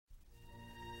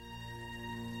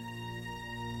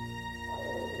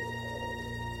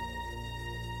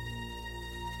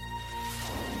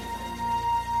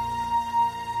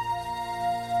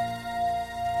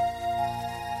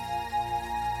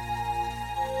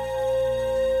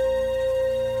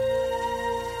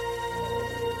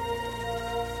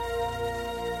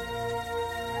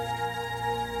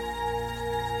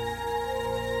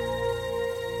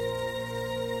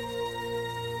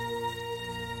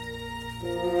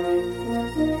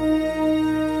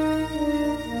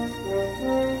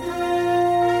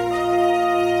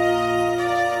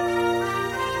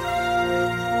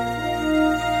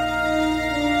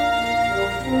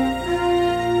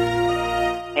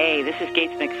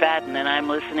McFadden, and I'm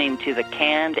listening to the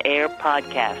Canned Air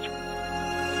Podcast.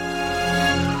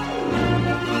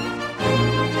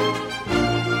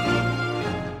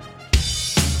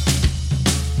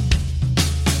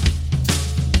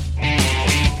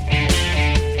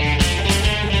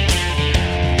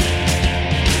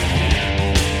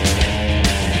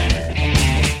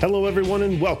 Hello, everyone,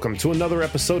 and welcome to another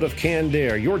episode of Canned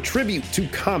Air, your tribute to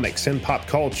comics and pop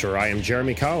culture. I am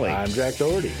Jeremy Colley. I'm Jack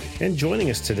Doherty. And joining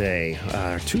us today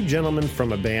are two gentlemen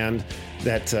from a band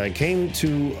that came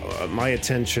to my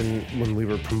attention when we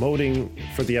were promoting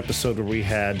for the episode where we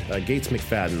had Gates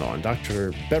McFadden on,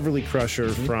 Dr. Beverly Crusher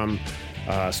from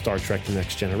Star Trek The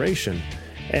Next Generation.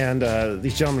 And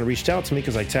these gentlemen reached out to me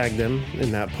because I tagged them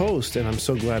in that post, and I'm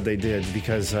so glad they did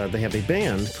because they have a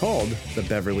band called the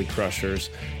Beverly Crushers.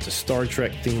 It's a Star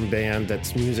Trek themed band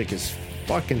that's music is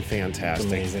fucking fantastic.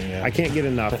 Amazing, yeah. I can't get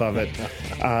enough of it.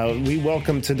 We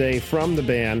welcome today from the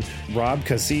band Rob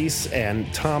Cassis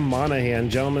and Tom Monahan.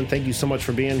 Gentlemen, thank you so much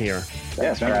for being here.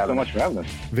 Yes, thank you so much for having us.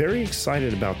 Very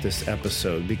excited about this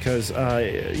episode because,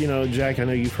 Jack, I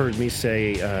know you've heard me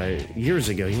say years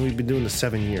ago, we've been doing this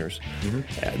 7 years,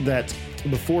 that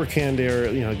before Canned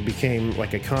Air, became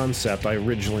like a concept, I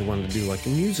originally wanted to do like a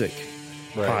music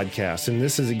podcast. And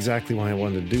this is exactly what I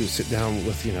wanted to do, sit down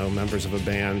with, members of a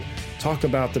band, talk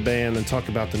about the band and talk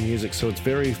about the music. So it's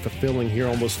very fulfilling here,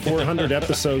 almost 400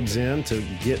 episodes in to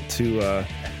get to,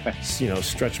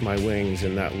 stretch my wings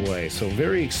in that way. So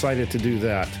very excited to do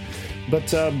that.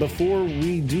 But before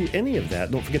we do any of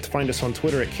that, don't forget to find us on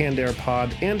Twitter at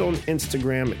CannedAirPod and on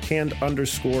Instagram at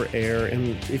Canned_Air.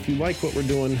 And if you like what we're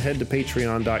doing, head to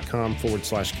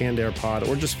patreon.com/CannedAirPod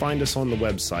or just find us on the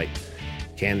website,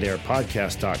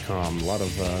 CannedAirPodcast.com. A lot of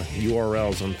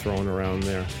URLs I'm throwing around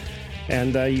there.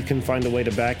 And you can find a way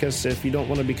to back us. If you don't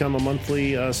want to become a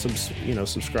monthly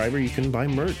subscriber, you can buy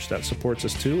merch. That supports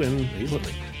us too. And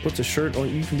puts a shirt on.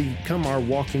 You can become our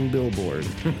walking billboard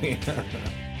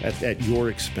at your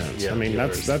expense. Yeah, I mean,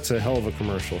 that's a hell of a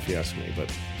commercial if you ask me.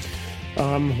 But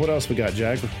what else we got,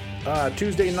 Jack?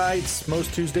 Tuesday nights,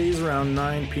 most Tuesdays around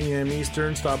 9 p.m.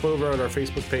 Eastern. Stop over at our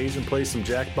Facebook page and play some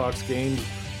Jackbox games.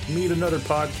 Meet another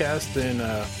podcast and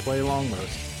play along with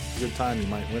us. Good time. You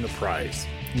might win a prize.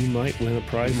 You might win a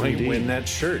prize. You might indeed. win that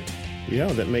shirt. Yeah,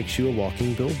 that makes you a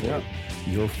walking billboard. Yeah.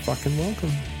 You're fucking welcome.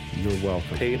 You're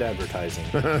welcome. Paid advertising.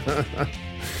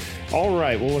 All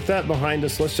right. Well, with that behind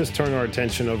us, let's just turn our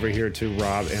attention over here to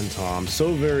Rob and Tom.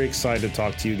 So very excited to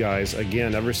talk to you guys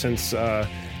again. Ever since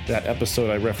that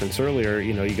episode I referenced earlier,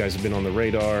 you guys have been on the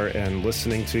radar and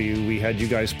listening to you. We had you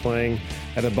guys playing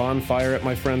at a bonfire at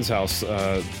my friend's house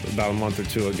about a month or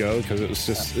two ago because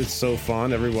it's so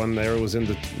fun. Everyone there was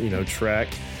into Trek.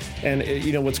 And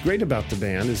what's great about the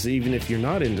band is even if you're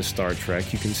not into Star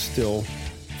Trek, you can still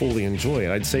fully enjoy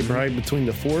it. I'd say probably between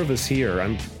the four of us here,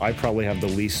 I probably have the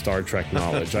least Star Trek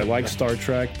knowledge. I like Star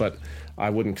Trek, but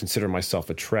I wouldn't consider myself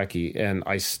a Trekkie, and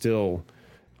I still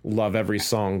love every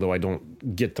song, though I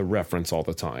don't get the reference all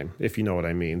the time, if you know what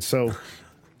I mean. So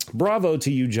bravo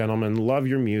to you, gentlemen. Love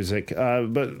your music.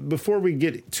 But before we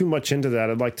get too much into that,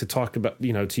 I'd like to talk about,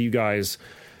 to you guys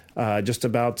just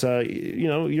about,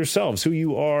 yourselves, who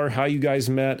you are, how you guys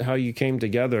met, how you came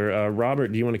together.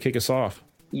 Robert, do you want to kick us off?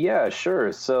 Yeah,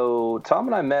 sure. So Tom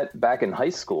and I met back in high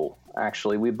school,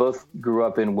 actually. We both grew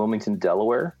up in Wilmington,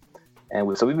 Delaware.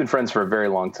 And so we've been friends for a very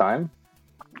long time.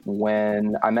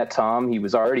 When I met Tom, he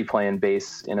was already playing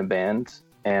bass in a band,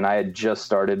 and I had just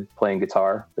started playing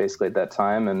guitar basically at that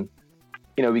time. And,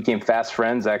 we became fast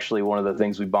friends. Actually, one of the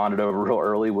things we bonded over real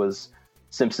early was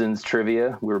Simpsons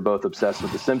trivia. We were both obsessed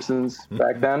with The Simpsons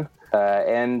back then.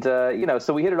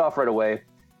 So we hit it off right away.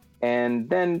 And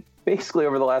then basically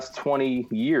over the last 20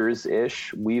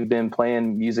 years-ish, we've been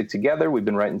playing music together. We've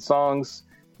been writing songs.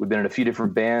 We've been in a few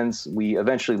different bands. We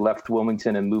eventually left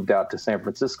Wilmington and moved out to San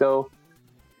Francisco.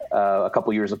 A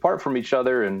couple years apart from each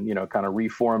other and, kind of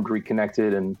reformed,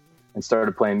 reconnected, and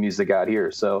started playing music out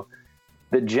here. So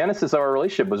the genesis of our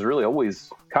relationship was really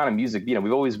always kind of music.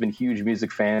 We've always been huge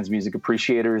music fans, music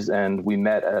appreciators, and we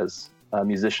met as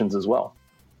musicians as well.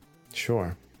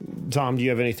 Sure. Tom, do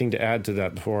you have anything to add to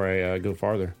that before I go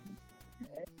farther?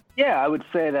 Yeah, I would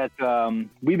say that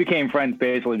we became friends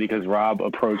basically because Rob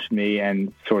approached me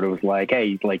and sort of was like,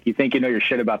 hey, you think you know your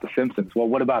shit about The Simpsons? Well,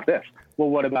 what about this? Well,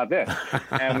 what about this?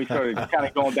 And we started kind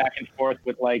of going back and forth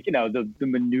with the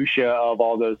minutia of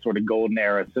all those sort of golden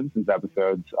era Simpsons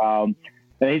episodes. And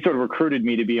he sort of recruited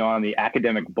me to be on the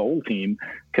academic bowl team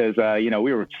because,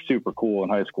 we were super cool in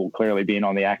high school, clearly being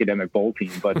on the academic bowl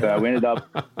team. But we ended up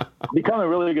becoming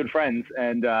really good friends.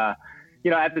 And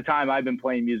at the time I've been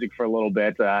playing music for a little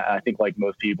bit. I think like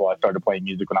most people, I started playing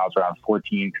music when I was around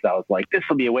 14 because I was like, this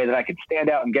will be a way that I could stand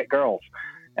out and get girls.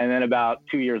 And then about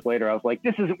 2 years later, I was like,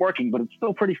 this isn't working, but it's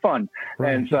still pretty fun.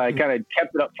 Right. And so I kind of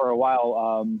kept it up for a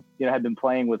while. Had been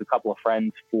playing with a couple of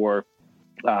friends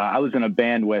I was in a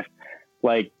band with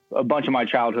like a bunch of my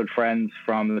childhood friends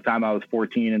from the time I was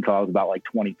 14 until I was about like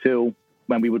 22,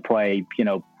 when we would play,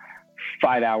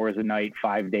 5 hours a night,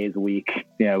 5 days a week.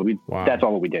 Wow. That's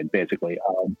all that we did basically.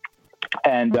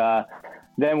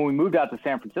 Then when we moved out to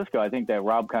San Francisco, I think that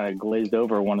Rob kind of glazed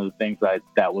over one of the things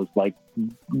that was like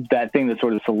that thing that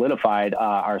sort of solidified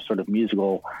our sort of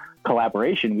musical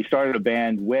collaboration. We started a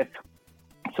band with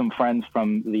some friends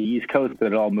from the East Coast that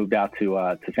had all moved out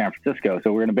to San Francisco.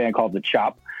 So we're in a band called The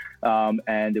Chop,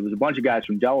 and it was a bunch of guys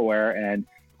from Delaware, and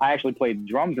I actually played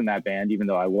drums in that band, even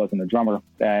though I wasn't a drummer.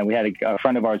 And we had a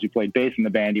friend of ours who played bass in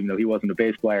the band, even though he wasn't a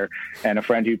bass player, and a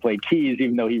friend who played keys,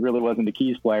 even though he really wasn't a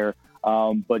keys player.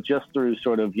 But just through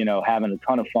sort of, having a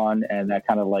ton of fun and that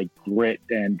kind of like grit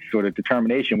and sort of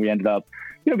determination, we ended up,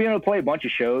 being able to play a bunch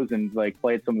of shows and like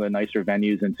play at some of the nicer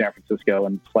venues in San Francisco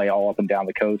and play all up and down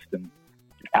the coast and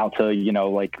out to,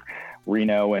 like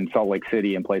Reno and Salt Lake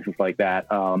City and places like that.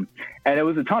 And it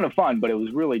was a ton of fun, but it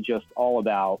was really just all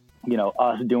about,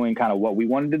 us doing kind of what we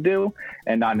wanted to do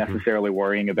and not necessarily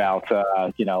worrying about,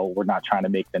 we're not trying to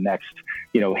make the next,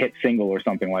 hit single or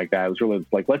something like that. It was really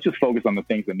like, let's just focus on the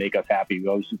things that make us happy. We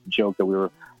always just joke that we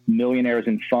were millionaires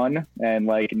in fun and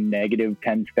like negative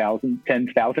 10,000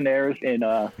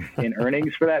 in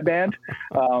earnings for that band.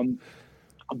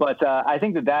 But I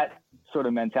think that sort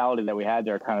of mentality that we had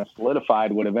there kind of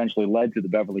solidified what eventually led to the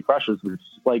Beverly Crushers, which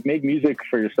is like make music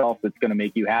for yourself that's going to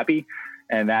make you happy.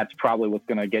 And that's probably what's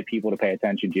going to get people to pay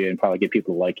attention to you and probably get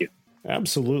people to like you.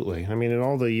 Absolutely. I mean, in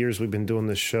all the years we've been doing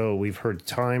this show, we've heard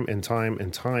time and time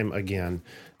and time again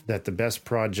that the best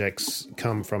projects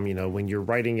come from, when you're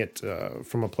writing it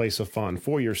from a place of fun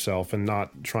for yourself and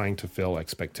not trying to fill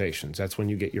expectations. That's when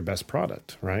you get your best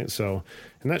product, right? So,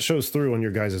 and that shows through on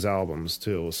your guys' albums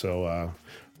too. So,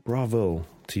 bravo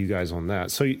to you guys on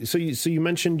that. So you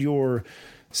mentioned your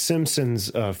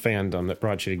Simpsons fandom that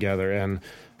brought you together, and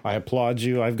I applaud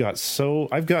you. I've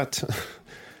got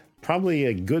probably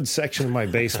a good section of my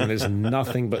basement is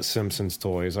nothing but Simpsons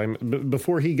toys.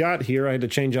 Before he got here, I had to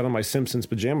change out of my Simpsons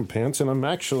pajama pants, and I'm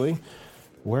actually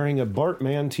wearing a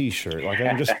Bartman t-shirt. Like,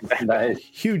 I'm just a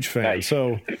huge fan. Nice.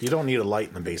 So you don't need a light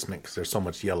in the basement because there's so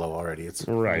much yellow already. It's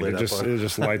right. It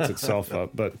just lights itself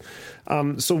up. But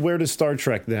so where does Star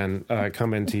Trek then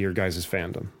come into your guys'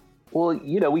 fandom? Well,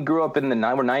 we grew up in we're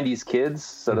 90s kids,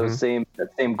 so that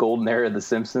same golden era of The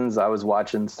Simpsons. I was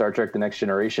watching Star Trek: The Next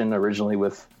Generation originally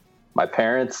with my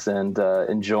parents and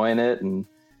enjoying it, and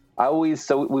we've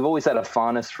always had a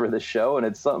fondness for the show, and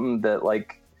it's something that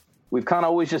like we've kind of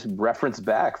always just referenced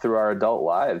back through our adult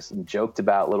lives and joked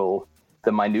about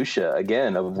the minutia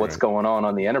again of what's going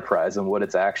on the Enterprise and what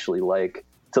it's actually like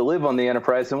to live on the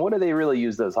Enterprise and what do they really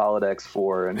use those holodecks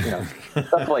for and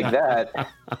stuff like that.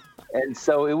 And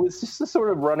so it was just a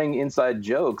sort of running inside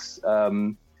jokes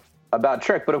about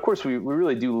Trek. But of course, we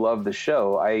really do love the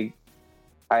show. I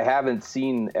haven't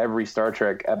seen every Star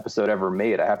Trek episode ever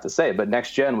made, I have to say. But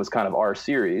Next Gen was kind of our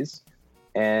series.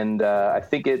 And I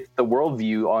think the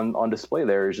worldview on display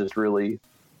there is just really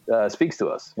speaks to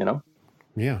us,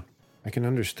 Yeah, I can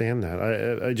understand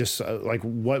that. I just, like,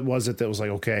 what was it that was like,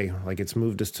 okay, like it's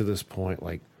moved us to this point,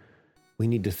 like, we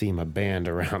need to theme a band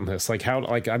around this. Like how,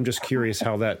 like, I'm just curious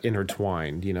how that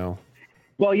intertwined,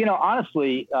 Well,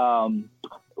 honestly,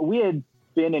 we had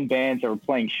been in bands that were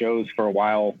playing shows for a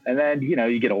while. And then,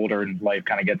 you get older and life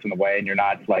kind of gets in the way and you're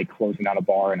not like closing down a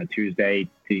bar on a Tuesday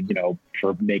to,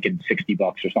 for making $60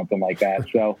 or something like that.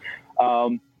 So,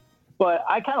 but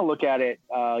I kind of look at it,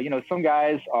 some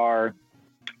guys are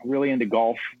really into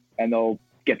golf and they'll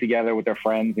get together with their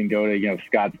friends and go to,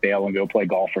 Scottsdale and go play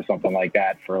golf or something like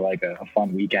that for like a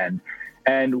fun weekend.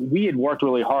 And we had worked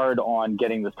really hard on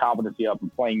getting this competency up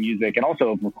and playing music and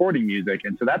also recording music.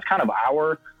 And so that's kind of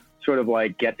our sort of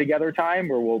like get together time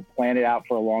where we'll plan it out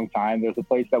for a long time. There's a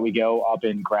place that we go up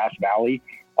in Grass Valley,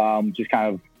 just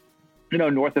kind of,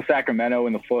 north of Sacramento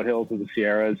in the foothills of the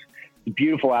Sierras. It's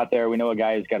beautiful out there. We know a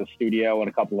guy who's got a studio and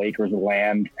a couple acres of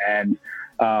land and,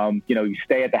 you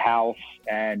stay at the house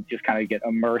and just kind of get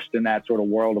immersed in that sort of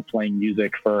world of playing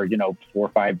music for, 4 or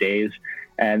 5 days.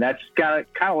 And that's kind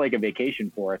of like a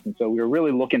vacation for us. And so we were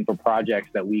really looking for projects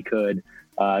that we could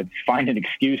find an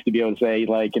excuse to be able to say,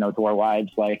 like, to our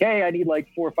wives, like, hey, I need like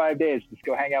 4 or 5 days. Let's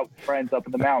go hang out with friends up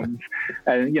in the mountains.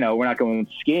 And, we're not going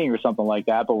skiing or something like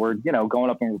that, but we're,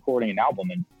 going up and recording an album.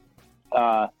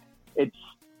 And it's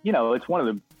it's one of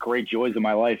the great joys of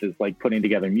my life is like putting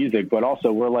together music, but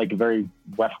also we're like very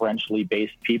referentially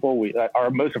based people.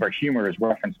 Most of our humor is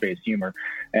reference based humor.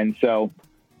 And so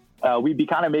we'd be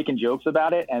kind of making jokes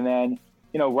about it. And then,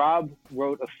 Rob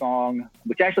wrote a song,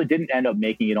 which actually didn't end up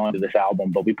making it onto this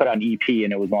album, but we put out an EP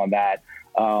and it was on that,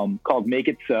 called Make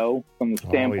It So, from the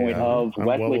standpoint of I'm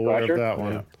Wesley well aware Crusher. of that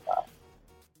one.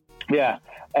 Yeah.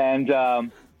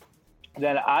 And,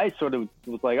 then I sort of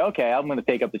was like, okay, I'm going to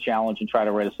take up the challenge and try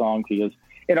to write a song, because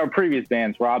in our previous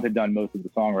bands, Rob had done most of the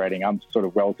songwriting. I'm sort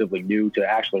of relatively new to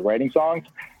actually writing songs.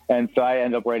 And so I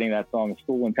ended up writing that song,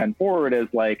 Stool and 10 Forward, as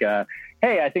like,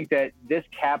 hey, I think that this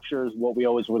captures what we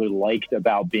always really liked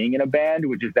about being in a band,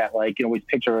 which is that, like, always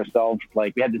picture ourselves,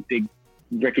 like, we had this big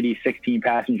rickety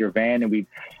 16-passenger van, and we'd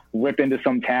rip into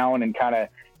some town and kind of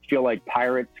feel like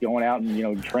pirates going out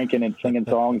and, drinking and singing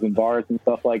songs in bars and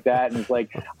stuff like that. And it's like,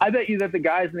 I bet you that the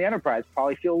guys in the Enterprise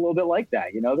probably feel a little bit like that.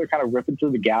 They're kind of ripping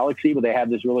through the galaxy, but they have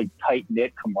this really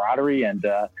tight-knit camaraderie. And,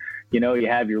 you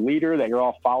have your leader that you're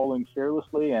all following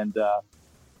fearlessly. And,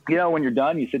 when you're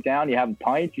done, you sit down, you have a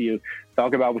pint, you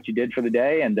talk about what you did for the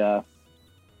day. And,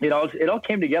 it all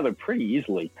came together pretty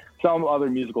easily. Some other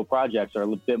musical projects are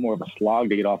a bit more of a slog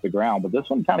to get off the ground, but this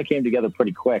one kind of came together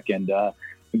pretty quick. And,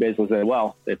 we basically said,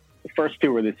 well, if the first 2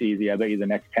 were this easy, I bet you the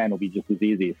next 10 will be just as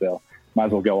easy. So might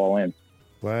as well go all in.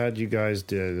 Glad you guys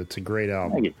did. It's a great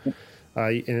album.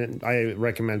 And I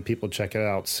recommend people check it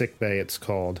out. Sick Bay, it's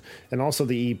called. And also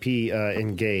the EP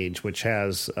Engage, which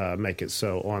has Make It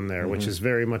So on there, which is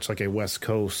very much like a West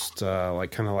Coast,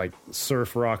 like kind of like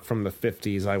surf rock from the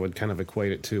 50s, I would kind of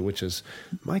equate it to, which is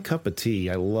my cup of tea.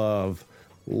 I love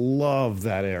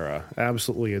that era.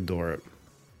 Absolutely adore it.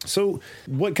 So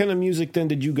what kind of music then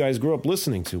did you guys grow up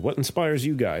listening to? What inspires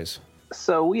you guys?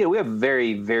 So we have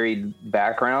very varied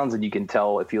backgrounds, and you can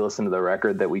tell if you listen to the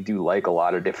record that we do like a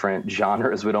lot of different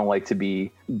genres. We don't like to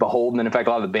be beholden. And in fact,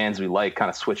 a lot of the bands we like kind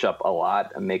of switch up a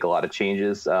lot and make a lot of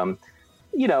changes.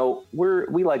 We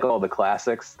like all the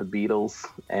classics, the Beatles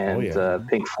and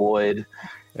Pink Floyd.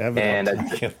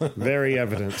 Evident. And very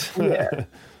evident.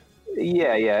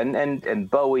 Yeah, and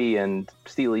Bowie and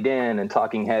Steely Dan and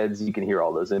Talking Heads, you can hear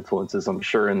all those influences, I'm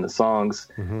sure, in the songs.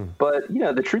 Mm-hmm. But,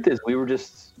 the truth is we were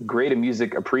just great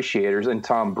music appreciators, and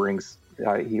Tom brings,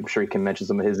 I'm sure he can mention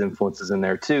some of his influences in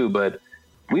there too, but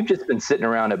we've just been sitting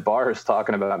around at bars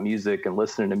talking about music and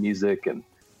listening to music and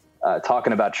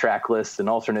talking about track lists and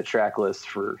alternate track lists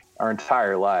for our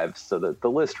entire lives, so that the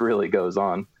list really goes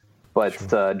on. But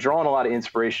drawing a lot of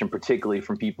inspiration, particularly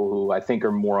from people who I think are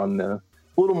a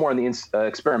little more on the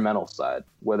experimental side,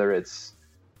 whether it's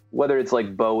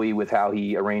like Bowie with how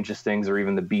he arranges things, or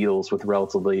even the Beatles with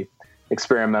relatively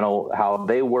experimental how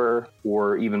they were,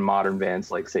 or even modern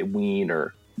bands like, say, Ween,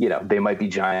 or They Might Be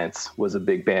Giants was a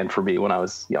big band for me when I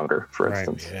was younger, for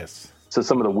instance. Yes. So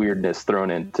some of the weirdness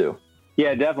thrown in too.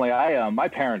 Yeah, definitely. My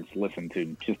parents listened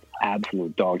to just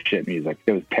absolute dog shit music.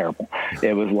 It was terrible.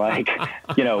 It was like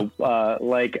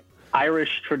like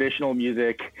Irish traditional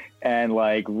music and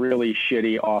like really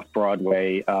shitty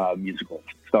off-Broadway musicals,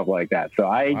 stuff like that. So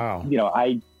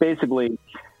I basically,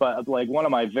 but like one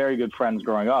of my very good friends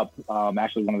growing up,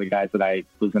 actually one of the guys that I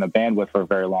was in a band with for a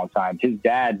very long time, his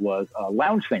dad was a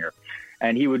lounge singer,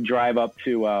 and he would drive up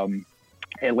to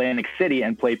Atlantic City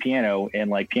and play piano in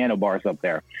like piano bars up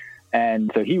there.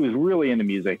 And so he was really into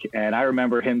music. And I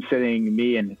remember him sitting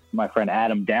me and my friend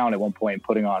Adam down at one point and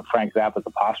putting on Frank Zappa's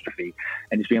Apostrophe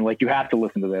and just being like, you have to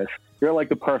listen to this. You're like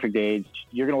the perfect age.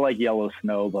 You're going to like Yellow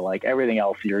Snow, but like everything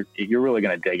else, you're really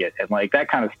going to dig it. And like that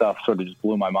kind of stuff sort of just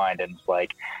blew my mind, and it's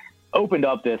like opened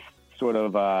up this sort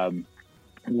of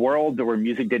world where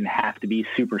music didn't have to be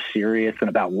super serious and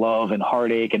about love and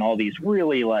heartache and all these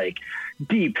really like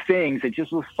deep things. It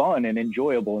just was fun and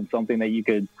enjoyable, and something that you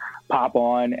could pop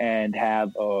on and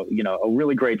have a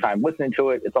really great time listening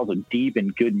to it. It's also deep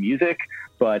and good music,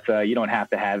 but you don't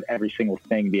have to have every single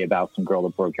thing be about some girl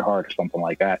that broke your heart or something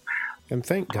like that. And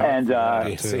thank God.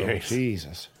 And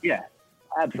Jesus. Yeah,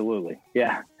 absolutely.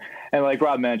 Yeah. And like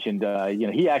Rob mentioned,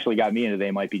 he actually got me into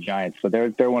They Might Be Giants. So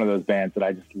they're one of those bands that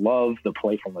I just love the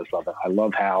playfulness of it. I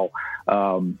love how,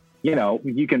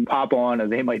 you can pop on a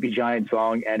They Might Be Giants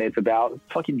song and it's about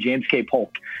fucking James K.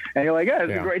 Polk. And you're like, yeah,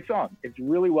 it's a great song. It's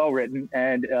really well written,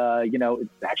 and, it's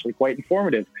actually quite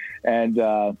informative. And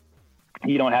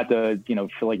you don't have to, feel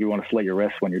like you want to slit your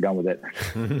wrists when you're done with it.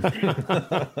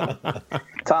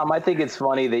 Tom, I think it's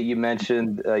funny that you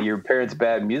mentioned your parents'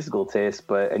 bad musical taste,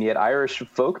 and yet Irish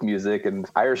folk music and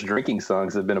Irish drinking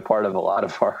songs have been a part of a lot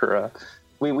of our.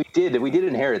 We did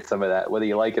inherit some of that, whether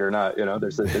you like it or not.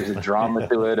 There's a drama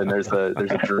to it, and there's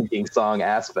a drinking song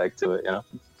aspect to it.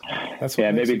 That's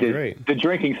what makes maybe it great. the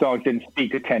drinking songs didn't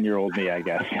speak to 10-year-old me, I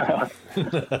guess.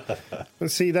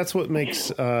 But see, that's what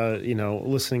makes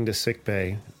listening to Sick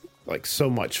Bay like so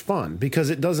much fun, because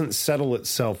it doesn't settle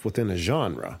itself within a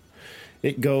genre.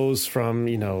 It goes from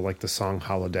like the song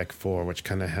Holodeck 4, which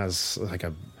kind of has like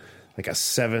a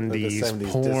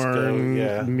 70s porn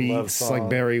disco, meets like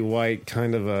Barry White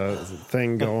kind of a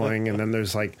thing going, and then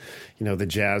there's like the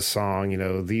jazz song,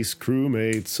 these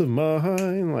crewmates of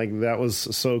mine, like that was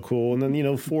so cool. And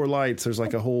then Four Lights, there's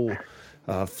like a whole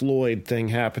Floyd thing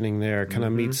happening there, kind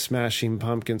of meets Smashing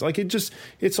Pumpkins. Like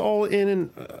it's all in and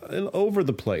over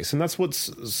the place, and that's what's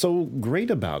so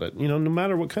great about it. No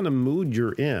matter what kind of mood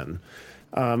you're in.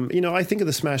 I think of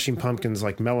the Smashing Pumpkins,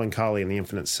 like Melancholy and the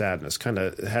Infinite Sadness kind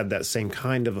of had that same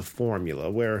kind of a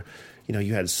formula where,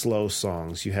 you had slow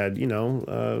songs, you had,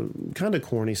 kind of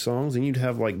corny songs, and you'd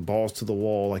have like balls to the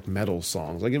wall, like metal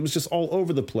songs. Like it was just all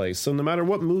over the place. So no matter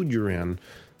what mood you're in,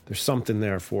 there's something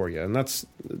there for you. And that's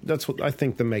what I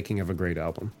think the making of a great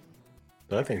album.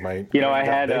 I think I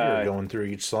had bigger going through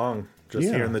each song. Just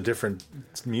hearing the different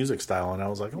music style, and I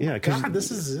was like, "Oh my god,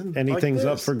 this is anything's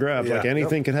like up for grabs. Yeah. Like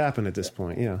anything could happen at this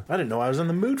point." Yeah, I didn't know I was in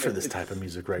the mood for this type of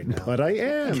music right now, but I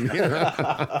am.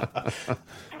 It's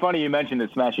funny you mentioned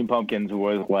that Smashing Pumpkins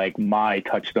was like my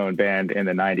touchstone band in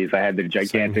the '90s. I had the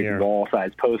gigantic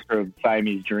wall-sized poster of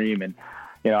Siamese Dream, and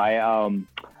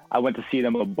I went to see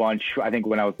them a bunch, I think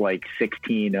when I was like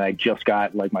 16, and I just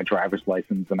got like my driver's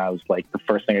license, and I was like, the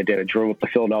first thing I did, I drove up to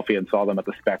Philadelphia and saw them at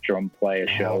the Spectrum play a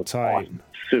show. Oh, tight.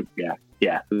 Awesome.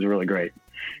 Yeah, it was really great.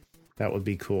 That would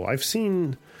be cool.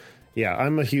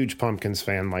 I'm a huge Pumpkins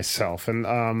fan myself, and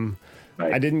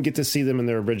I didn't get to see them in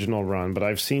their original run, but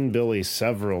I've seen Billy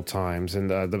several times, and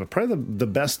probably the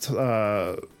best...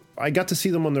 I got to see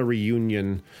them on the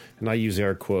reunion, and I use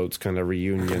air quotes, kind of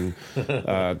reunion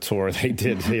tour they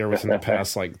did here within the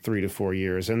past like 3 to 4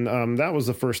 years. And that was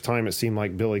the first time it seemed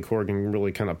like Billy Corgan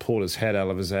really kind of pulled his head out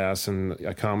of his ass and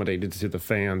accommodated to the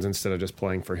fans instead of just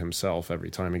playing for himself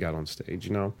every time he got on stage,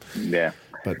 Yeah.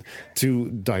 But to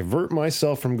divert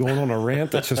myself from going on a rant,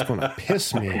 that's just going to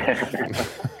piss me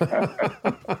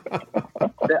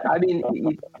I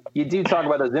mean, you do talk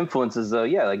about those influences, though.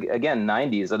 Yeah, like, again,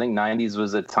 90s. I think 90s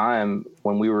was a time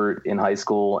when we were in high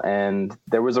school, and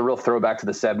there was a real throwback to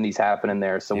the 70s happening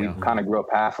there. So we kind of grew up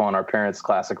half on our parents'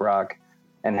 classic rock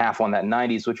and half on that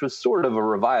 90s, which was sort of a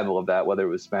revival of that, whether it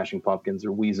was Smashing Pumpkins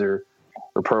or Weezer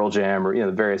or Pearl Jam or,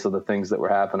 the various other things that were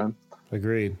happening.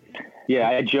 Agreed. Yeah,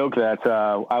 I joke that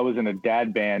I was in a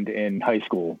dad band in high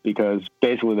school, because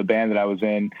basically the band that I was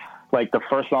in, like the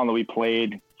first song that we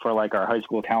played for like our high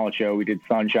school talent show, we did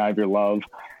Sunshine of Your Love,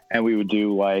 and we would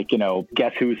do like,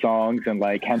 Guess Who songs and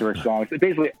like Hendrix songs.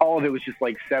 Basically all of it was just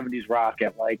like 70s rock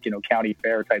at like, county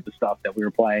fair type of stuff that we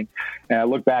were playing. And I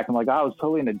look back, I'm like, I was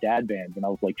totally in a dad band when I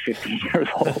was like 15 years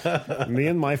old. Me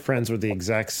and my friends were the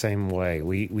exact same way.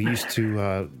 We used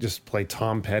to just play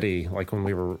Tom Petty like when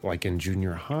we were like in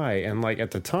junior high. And like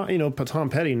at the time, Tom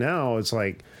Petty now, it's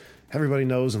like, everybody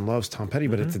knows and loves Tom Petty,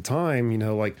 but at the time,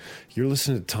 like, you're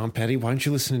listening to Tom Petty, why aren't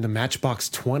you listening to Matchbox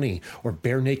 20 or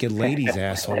Bare Naked Ladies,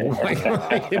 asshole?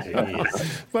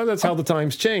 Well, that's how the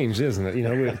times changed, isn't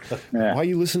it? Why are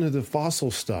you listening to the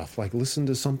Fossil stuff? Like, listen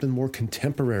to something more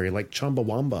contemporary, like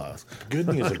Chumbawamba. Good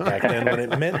music back then when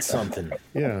it meant something.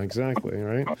 Yeah, exactly,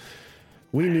 right?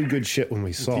 We knew good shit when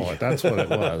we saw it. That's what it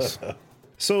was.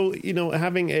 So,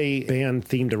 having a band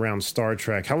themed around Star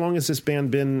Trek, how long has this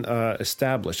band been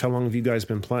established? How long have you guys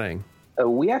been playing?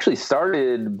 We actually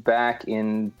started back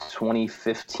in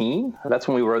 2015. That's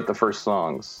when we wrote the first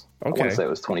songs. Okay. I want to say it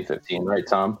was 2015, right,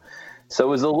 Tom? So it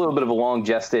was a little bit of a long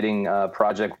gestating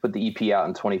project. We put the EP out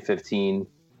in 2015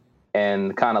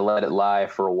 and kind of let it lie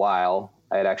for a while.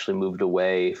 I had actually moved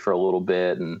away for a little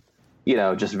bit and,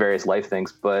 just various life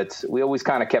things. But we always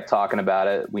kind of kept talking about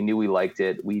it. We knew we liked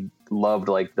it. We loved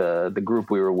like the group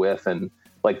we were with, and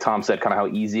like Tom said, kind of how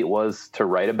easy it was to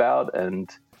write about, and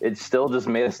it still just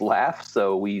made us laugh.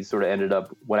 So we sort of ended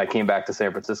up, when I came back to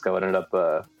San Francisco,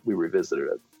 we revisited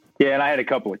it. Yeah, and I had a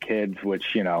couple of kids,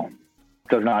 which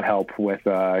does not help with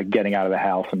getting out of the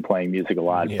house and playing music a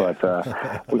lot. Yeah.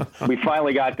 But we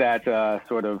finally got that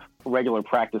sort of regular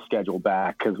practice schedule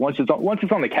back, because once it's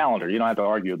on the calendar, you don't have to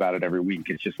argue about it every week.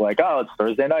 It's just like, oh, it's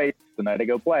Thursday night, it's the night I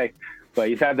go play. But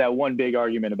you had that one big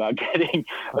argument about getting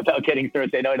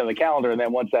Thursday night on the calendar, and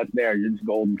then once that's there, you're just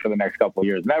golden for the next couple of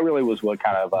years. And that really was what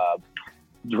kind of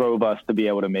drove us to be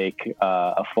able to make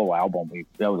a full album.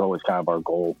 That was always kind of our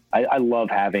goal. I love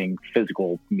having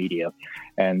physical media,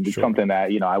 and it's something that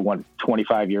I want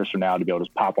 25 years from now to be able to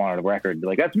just pop on a record and be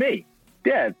like, that's me.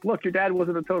 Yeah, look, your dad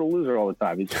wasn't a total loser all the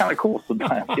time. He's kind of cool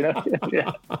sometimes,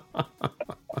 Yeah.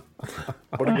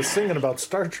 But he was singing about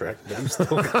Star Trek. But I'm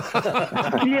still...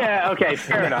 Yeah, okay,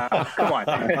 fair enough. Come on.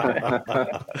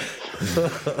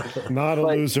 Not a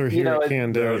loser here at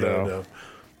Candare, though. No.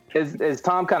 As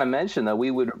Tom kind of mentioned, though,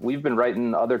 we've been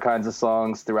writing other kinds of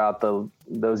songs throughout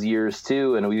those years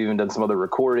too, and we've even done some other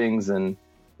recordings, and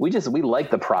we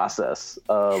like the process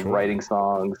of writing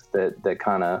songs that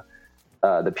kind of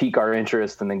that pique our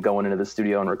interest, and then going into the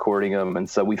studio and recording them. And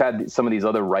so we've had some of these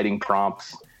other writing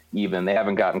prompts. Even they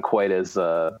haven't gotten quite as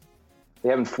they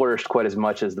haven't flourished quite as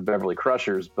much as the Beverly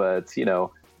Crushers, but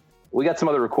we got some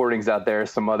other recordings out there,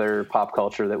 some other pop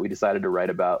culture that we decided to write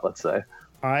about. Let's say.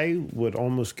 I would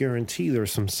almost guarantee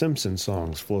there's some Simpson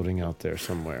songs floating out there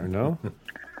somewhere, no?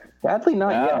 Sadly,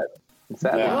 not yet.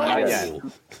 Sadly, not yet.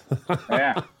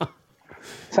 Yeah.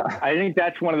 I think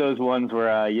that's one of those ones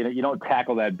where you don't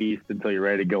tackle that beast until you're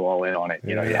ready to go all in on it.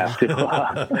 You have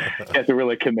to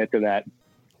really commit to that.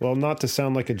 Well, not to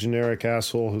sound like a generic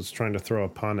asshole who's trying to throw a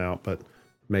pun out, but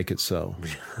make it so.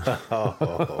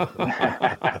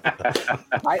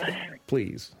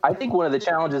 Please. I think one of the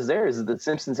challenges there is that The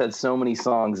Simpsons had so many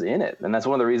songs in it, and that's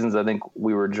one of the reasons I think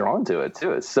we were drawn to it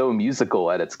too. It's so musical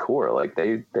at its core. Like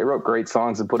they wrote great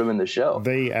songs and put them in the show.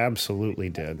 They absolutely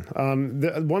did.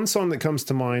 The one song that comes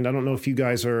to mind, I don't know if you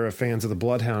guys are fans of the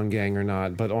Bloodhound Gang or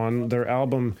not, but on their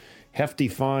album Hefty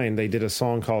Fine, they did a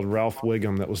song called Ralph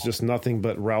Wiggum that was just nothing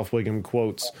but Ralph Wiggum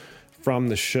quotes from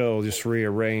the show, just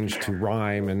rearranged to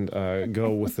rhyme and go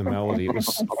with the melody. It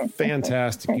was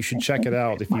fantastic. You should check it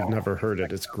out if you've never heard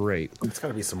it. It's great. It's got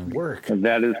to be some work.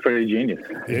 That is pretty genius.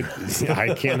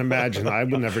 I can't imagine. I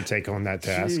would never take on that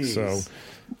task. Jeez. So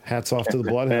hats off to the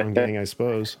Bloodhound Gang, I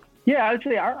suppose. Yeah, I would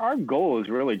say our goal is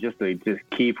really just to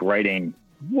keep writing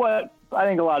what I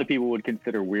think a lot of people would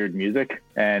consider weird music.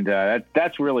 And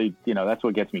that's really, that's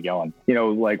what gets me going.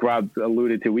 Like Rob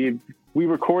alluded to, we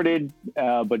recorded,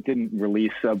 but didn't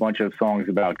release a bunch of songs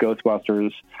about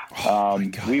Ghostbusters.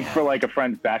 For like a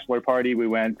friend's bachelor party, we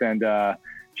went and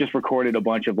just recorded a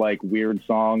bunch of like weird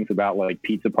songs about like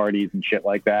pizza parties and shit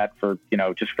like that for,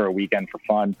 just for a weekend for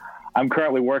fun. I'm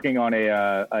currently working on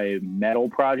a metal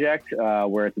project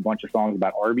where it's a bunch of songs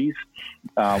about Arby's.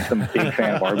 I'm a big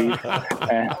fan of Arby's.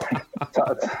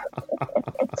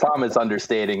 Tom is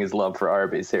understating his love for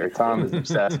Arby's here. Tom is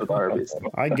obsessed with Arby's.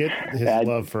 I get his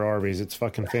love for Arby's. It's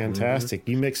fucking fantastic.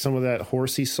 You mix some of that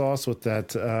horsey sauce with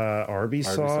that Arby's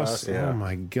sauce. Yeah. Oh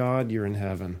my God, you're in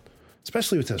heaven.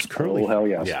 Especially with those curly. Oh, hell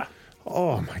yeah. Yeah.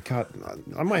 Oh my God.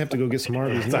 I might have to go get some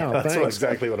Arby's now. That's Thanks.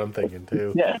 exactly what I'm thinking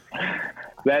too. Yeah.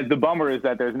 The bummer is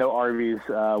that there's no Arby's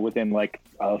within like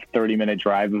a 30-minute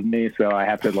drive of me, so I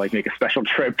have to like make a special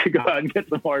trip to go out and get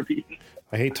some Arby's.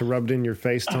 I hate to rub it in your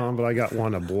face, Tom, but I got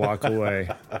one a block away.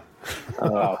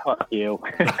 Oh, fuck you.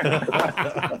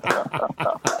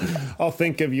 I'll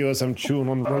think of you as I'm chewing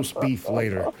on roast beef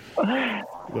later.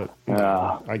 But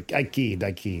I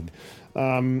keyed.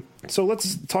 So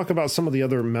let's talk about some of the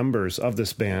other members of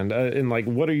this band and like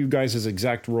what are you guys'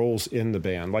 exact roles in the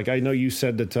band? Like I know you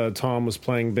said that Tom was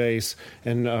playing bass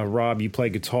and Rob, you play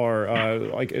guitar.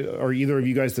 Are either of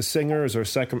you guys the singers or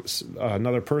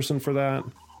another person for that?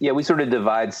 Yeah, we sort of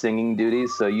divide singing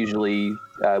duties. So usually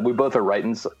we both are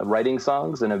writing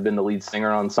songs and have been the lead singer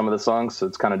on some of the songs. So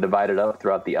it's kind of divided up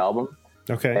throughout the album.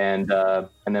 Okay. And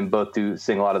then both do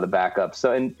sing a lot of the backup.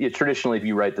 So traditionally, if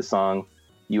you write the song,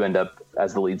 you end up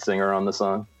as the lead singer on the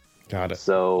song. Got it.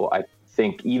 So I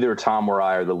think either Tom or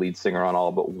I are the lead singer on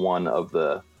all but one of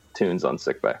the tunes on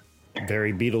Sick Bay.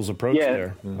 Very Beatles approach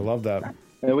there. I love that.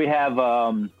 And we have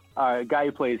a guy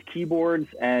who plays keyboards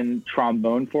and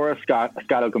trombone for us, Scott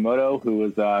Okamoto, who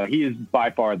is he is by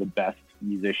far the best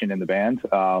musician in the band.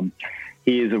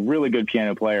 He is a really good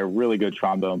piano player, really good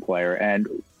trombone player, and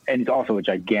he's also a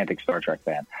gigantic Star Trek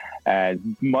fan.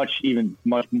 Much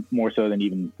more so than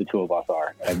even the two of us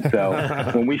are. And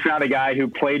so when we found a guy who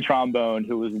played trombone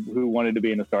who wanted to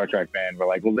be in a Star Trek band, we're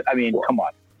like, well, I mean, come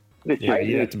on.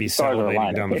 You have to be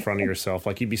salivating down the front of yourself.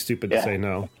 Like you'd be stupid to say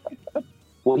no.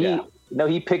 Well,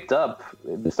 he picked up,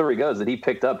 the story goes that he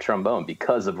picked up trombone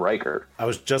because of Riker. I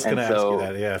was just going to ask you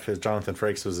that, if Jonathan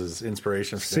Frakes was his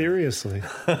inspiration. Seriously?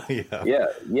 Yeah,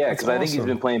 because I think he's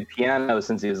been playing piano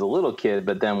since he was a little kid,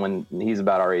 but then when he's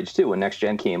about our age too, when Next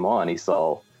Gen came on, he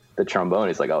saw the trombone,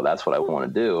 he's like, oh, that's what I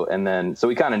want to do. And then, so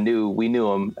we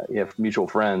knew him, mutual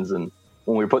friends, and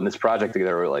when we were putting this project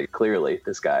together, we were like, clearly,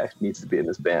 this guy needs to be in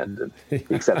this band, and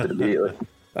he accepted immediately.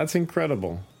 That's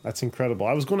incredible.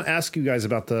 I was going to ask you guys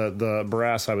about the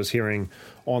brass I was hearing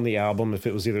on the album, if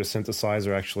it was either synthesized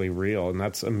or actually real, and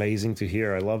that's amazing to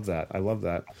hear. I love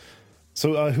that.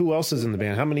 So who else is in the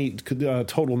band? How many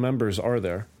total members are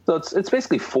there? So it's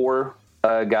basically four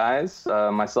guys,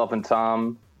 myself and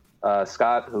Tom,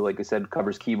 Scott, who, like I said,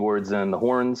 covers keyboards and the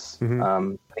horns. I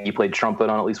think he played trumpet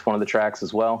on at least one of the tracks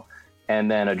as well. And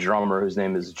then a drummer whose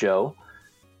name is Joe.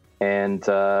 And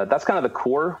that's kind of the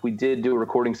core. We did do a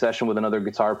recording session with another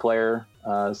guitar player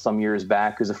some years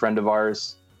back who's a friend of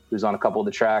ours, who's on a couple of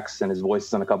the tracks, and his voice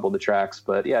is on a couple of the tracks.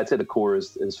 But yeah, I'd say the core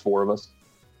is 4 of us.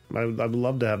 I'd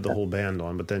love to have the whole band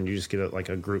on, but then you just get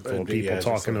a group full of people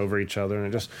talking over each other,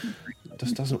 and it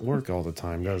just doesn't work all the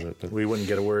time, does it? But we wouldn't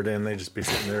get a word in. They'd just be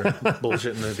sitting there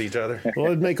bullshitting with each other. Well,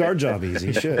 it'd make our job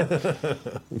easy. Shit.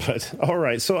 But all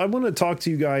right, so I want to talk to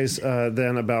you guys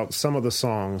then about some of the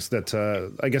songs that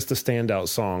I guess the standout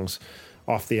songs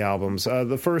off the albums.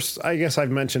 The first, I guess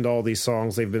I've mentioned all these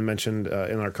songs. They've been mentioned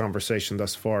in our conversation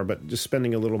thus far, but just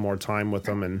spending a little more time with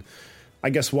them and I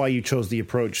guess why you chose the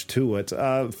approach to it.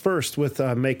 First, with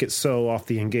Make It So off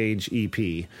the Engage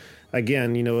EP.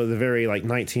 Again, the very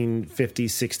 1950s,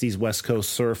 60s West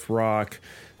Coast surf rock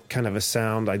kind of a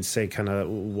sound. I'd say kind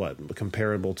of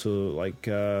comparable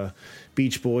to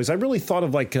Beach Boys. I really thought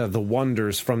of The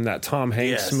Wonders from that Tom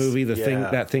Hanks movie.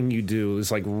 That Thing You Do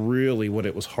is really what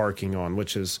it was harking on,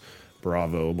 which is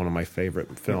Bravo, one of my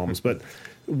favorite films. But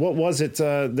what was it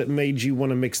that made you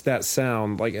want to mix that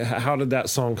sound? How did that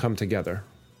song come together?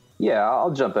 Yeah,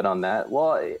 I'll jump in on that.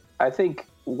 Well, I think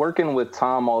working with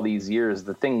Tom all these years,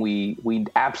 the thing we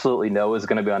absolutely know is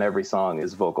going to be on every song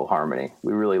is vocal harmony.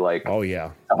 We really like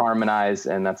to harmonize,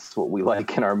 and that's what we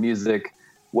like in our music,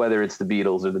 whether it's the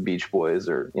Beatles or the Beach Boys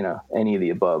or any of the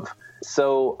above.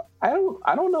 So I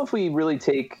don't know if we really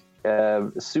take a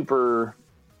super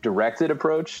directed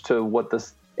approach to what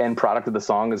this end product of the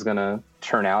song is going to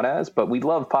turn out as, but we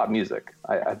love pop music.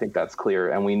 I think that's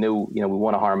clear, and we knew we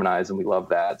want to harmonize, and we love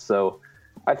that. So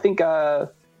I think I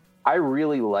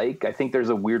think there's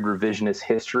a weird revisionist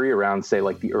history around, say,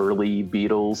 the early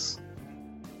Beatles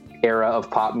era of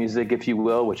pop music, if you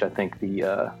will, which I think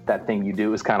the That Thing You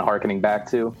Do is kind of hearkening back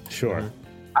to. Sure.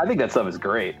 I think that stuff is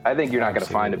great. I think you're not going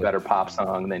to find a better pop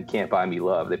song than Can't Buy Me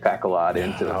Love. They pack a lot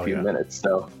into a few minutes.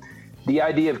 So the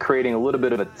idea of creating a little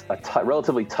bit of a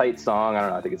relatively tight song, I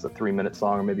don't know, I think it's a 3-minute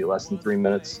song or maybe less than 3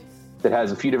 minutes, that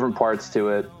has a few different parts to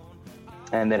it,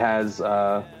 and that has,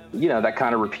 that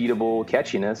kind of repeatable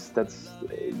catchiness. That's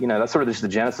sort of just the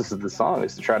genesis of the song,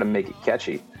 is to try to make it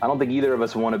catchy. I don't think either of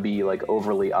us want to be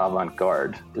overly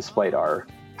avant-garde, despite our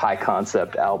high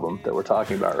concept album that we're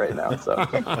talking about right now. So.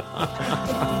 And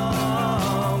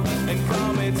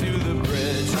call me to the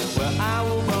bridge where I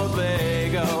will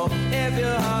boldly go. If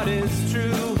your heart is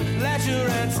true, let your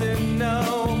answer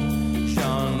know.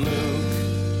 Jean-Luc,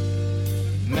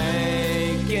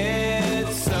 make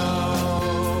it so.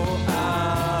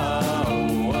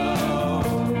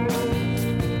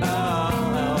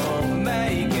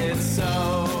 Make it so.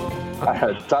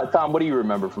 Tom, what do you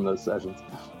remember from those sessions?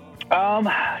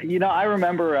 I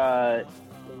remember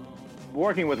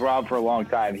working with Rob for a long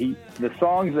time. The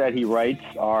songs that he writes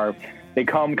they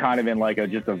come kind of in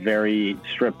just a very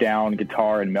stripped down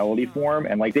guitar and melody form,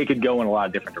 and they could go in a lot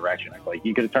of different directions.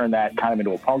 You could have turned that kind of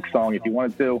into a punk song if you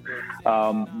wanted to.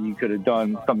 You could have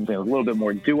done something a little bit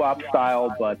more doo-wop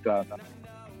style, but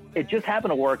it just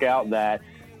happened to work out that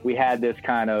we had this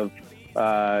kind of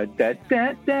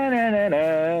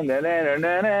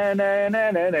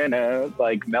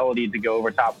melody to go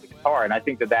over top of the guitar, and I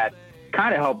think that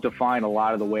kind of helped define a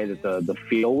lot of the way that the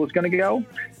feel was going to go.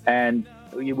 And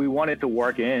we wanted to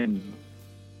work in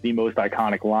the most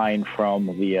iconic line from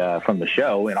the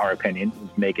show, in our opinion,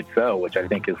 "Make It So," which I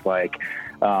think is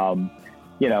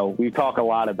we talk a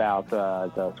lot about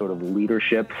the sort of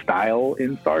leadership style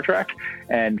in Star Trek,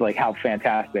 and how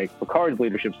fantastic Picard's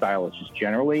leadership style is just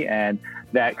generally. And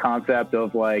that concept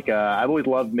of I've always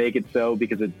loved "Make It So"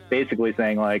 because it's basically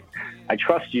saying I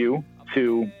trust you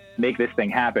to make this thing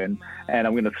happen, and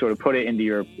I'm going to sort of put it into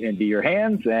your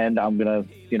hands, and I'm going to,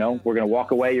 we're going to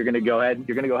walk away. You're going to go ahead and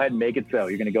make it so.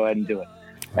 You're going to go ahead and do it.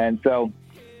 And so,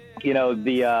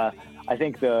 I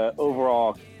think the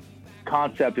overall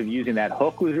concept of using that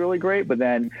hook was really great, but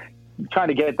then trying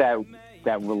to get that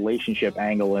relationship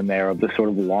angle in there of the sort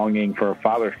of longing for a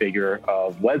father figure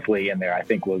of Wesley in there, I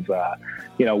think was,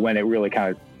 when it really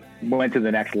kind of went to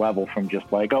the next level from just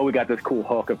we got this cool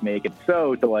hook of "Make It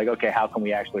So" to okay, how can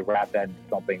we actually wrap that into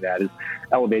something that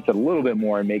elevates it a little bit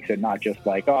more and makes it not just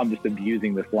I'm just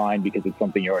abusing this line because it's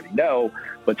something you already know,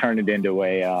 but turn it into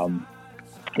a,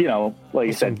 you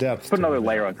said, put another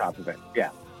layer on top of it. Yeah.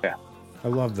 I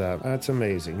love that. That's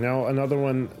amazing. Now, another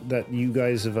one that you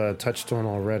guys have touched on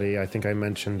already, I think I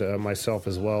mentioned myself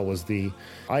as well, was the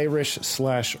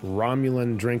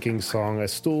Irish/Romulan drinking song, "A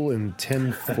Stool in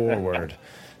 10 Forward."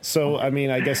 So, I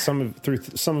mean, I guess through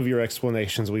some of your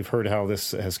explanations, we've heard how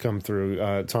this has come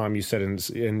through. Tom, you said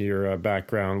in your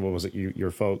background, what was it?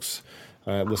 Your folks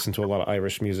listen to a lot of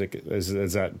Irish music.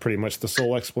 Is that pretty much the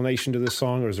sole explanation to this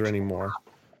song, or is there any more?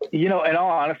 You know, in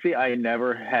all honesty, I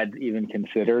never had even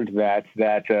considered that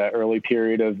early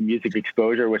period of music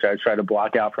exposure, which I try to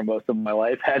block out for most of my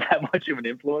life, had that much of an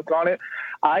influence on it.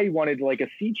 I wanted like a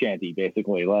sea chanty,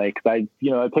 basically. Like I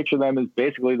picture them as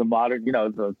basically the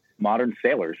modern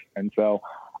sailors, and so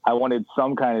I wanted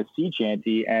some kind of sea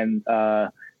chanty. And I've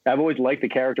always liked the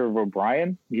character of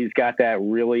O'Brien. He's got that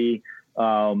really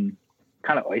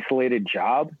kind of isolated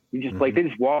job. You just like, they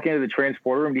just walk into the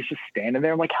transporter room, he's just standing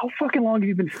there. I'm like, how fucking long have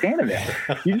you been standing there?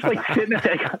 You just like sitting at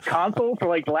that console for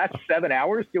like the last 7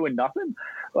 hours doing nothing.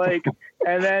 Like,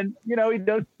 and then, he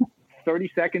does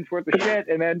 30 seconds worth of shit.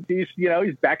 And then he's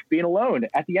back to being alone.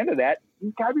 At the end of that,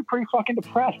 he's gotta be pretty fucking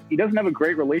depressed. He doesn't have a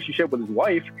great relationship with his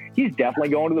wife. He's definitely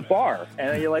going to the bar. And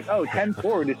then you're like, oh, 10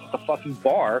 forward is just a fucking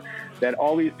bar that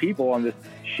all these people on this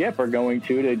ship are going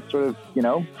to sort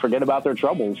of, forget about their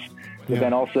troubles. But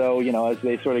then also, as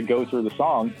they sort of go through the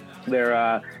song,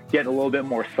 they're getting a little bit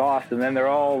more sauce, and then they're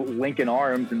all linking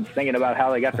arms and singing about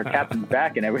how they got their captain's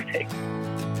back and everything.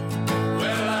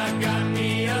 Well, I got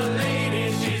me a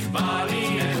lady, she's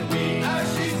Molly and me. Now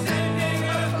she's sending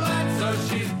her blood, so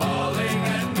she's bawling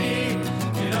at me.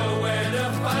 You know where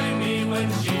to find me when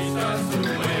she starts to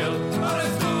wail. On a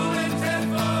stool and 10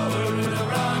 forward with a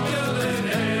Romulan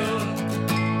ale.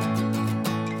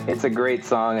 It's a great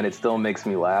song, and it still makes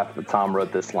me laugh. But Tom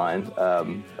wrote this line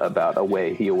about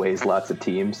he aways lots of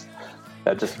teams.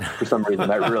 That just, for some reason,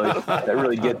 that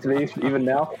really gets me even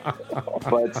now.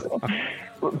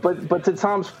 But to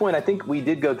Tom's point, I think we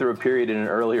did go through a period in an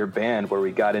earlier band where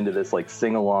we got into this like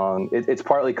sing along. It's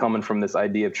partly coming from this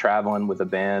idea of traveling with a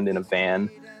band in a van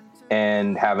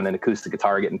and having an acoustic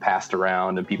guitar getting passed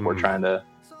around, and people are trying to,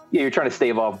 you're trying to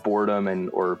stave off boredom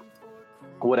or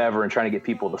whatever, and trying to get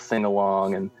people to sing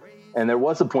along. And there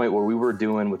was a point where we were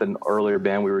doing, with an earlier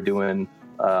band, we were doing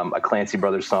a Clancy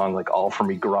Brothers song like All For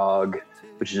Me Grog,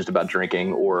 which is just about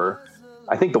drinking, or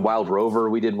I think the Wild Rover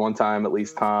we did one time, at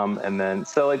least, Tom. And then,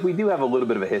 so like, we do have a little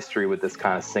bit of a history with this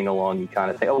kind of sing along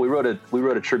kind of thing. Oh, we wrote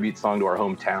a tribute song to our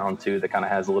hometown too, that kind of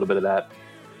has a little bit of that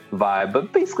vibe.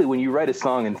 But basically, when you write a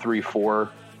song in 3/4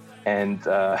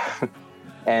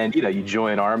 and you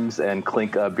join arms and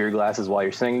clink beer glasses while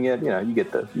you're singing it, you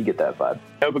get that vibe.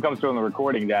 I hope it comes through on the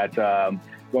recording that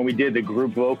when we did the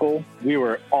group vocal, we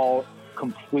were all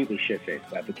completely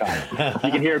shit-faced at the time. You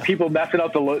can hear people messing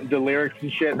up the lyrics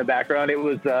and shit in the background. It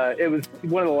was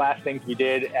one of the last things we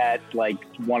did at like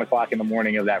 1 o'clock in the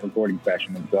morning of that recording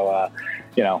session. And so,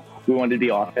 we wanted to be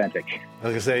authentic. I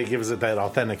was gonna say, it gives it that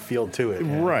authentic feel to it.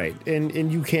 Yeah. Right.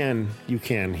 And you can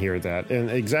hear that. And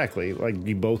exactly, like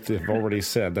you both have already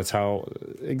said, that's how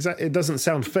it doesn't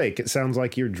sound fake. It sounds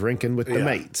like you're drinking with the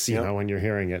mates, you know, when you're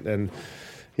hearing it. And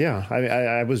yeah,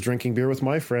 I was drinking beer with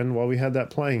my friend while we had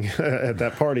that playing at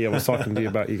that party. I was talking to you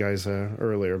about you guys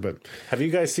earlier. But have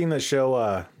you guys seen the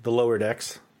show, The Lower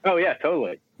Decks? Oh yeah,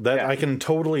 totally. I can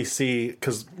totally see,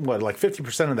 because like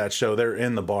 50% of that show, they're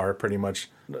in the bar pretty much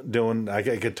doing. I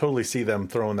could totally see them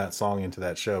throwing that song into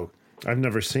that show. I've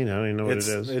never seen it. I don't even know what it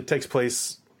is. It takes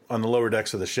place on the lower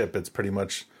decks of the ship. It's pretty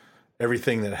much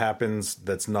everything that happens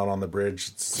that's not on the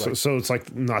bridge. So it's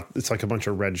like a bunch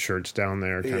of red shirts down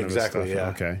there. Kind exactly. Of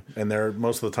stuff. Yeah. Okay. And they're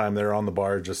most of the time they're on the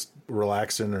bar just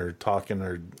relaxing or talking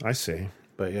or. I see.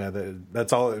 But yeah,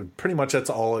 that's all. Pretty much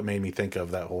that's all it made me think of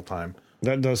that whole time.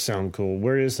 That does sound cool.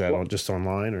 Where is that? Just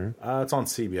online or? It's on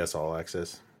CBS All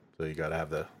Access. So you got to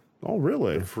have the. Oh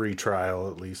really? The free trial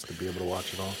at least to be able to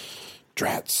watch it all.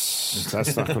 Drats.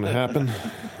 That's not going to happen.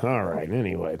 All right.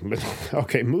 Anyway, but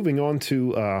okay. Moving on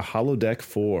to Holodeck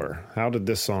 4. How did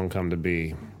this song come to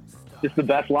be? Just the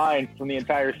best line from the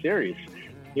entire series.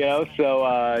 The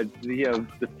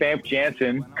Famke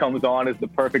Janssen comes on as the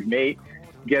perfect mate,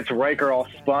 gets Riker all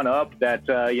spun up that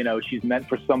she's meant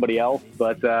for somebody else,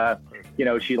 but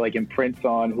she like imprints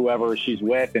on whoever she's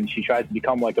with, and she tries to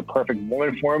become like a perfect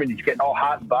woman for him, and he's getting all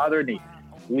hot and bothered, and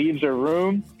he leaves her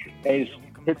room and he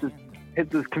hits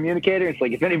his communicator. It's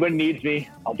like, if anybody needs me,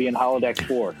 I'll be in Holodeck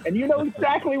 4. And you know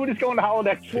exactly what he's going to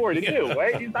Holodeck 4 to do,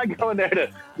 right? He's not going there to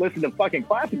listen to fucking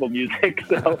classical music.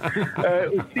 So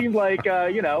it seemed like,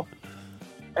 and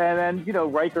then,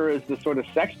 Riker is the sort of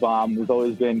sex bomb has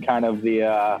always been kind of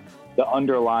the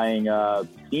underlying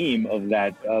theme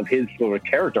of his sort of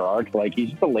character arc. Like, he's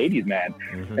just a ladies' man.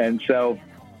 Mm-hmm. And so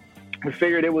we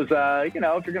figured it was, if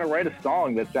you're going to write a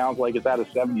song that sounds like it's out of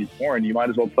 70s porn, you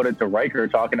might as well put it to Riker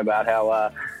talking about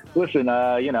how, listen,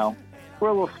 we're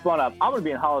a little spun up. I'm going to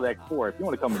be in Holodeck 4. If you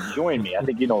want to come and join me, I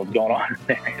think you know what's going on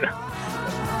there. You know?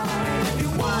 If you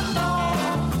want more,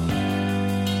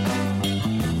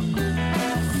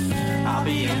 I'll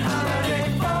be in holiday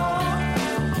 4.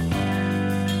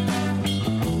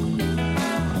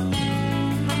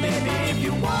 Baby, if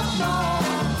you want more,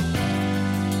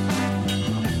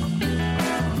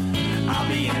 I'll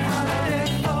be in holiday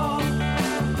 4.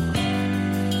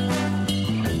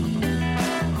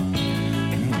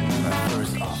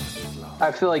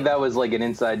 I feel like that was like an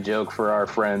inside joke for our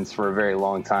friends for a very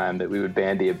long time that we would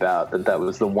bandy about, that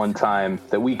was the one time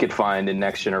that we could find in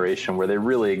Next Generation where they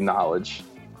really acknowledge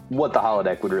what the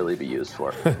holodeck would really be used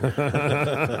for.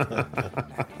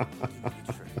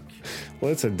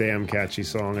 Well, it's a damn catchy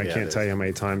song. I can't tell you how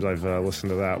many times I've listened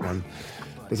to that one.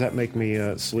 Does that make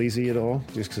me sleazy at all?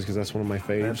 Just because that's one of my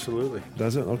faves? Absolutely.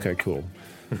 Does it? Okay, cool.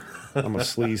 I'm a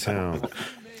sleaze hound.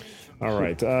 All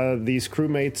right. These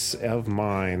crewmates of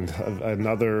mine,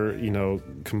 another,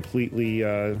 completely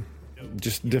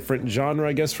just different genre,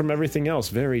 I guess, from everything else.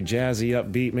 Very jazzy,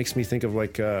 upbeat. Makes me think of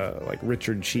like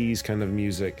Richard Cheese kind of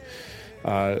music.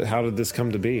 How did this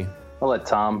come to be? I'll let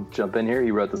Tom jump in here.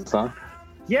 He wrote the song.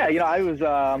 Yeah, I was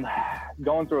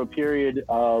going through a period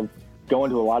of going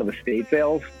to a lot of estate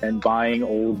sales and buying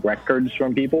old records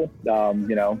from people.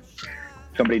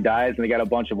 Somebody dies and they got a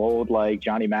bunch of old like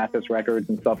Johnny Mathis records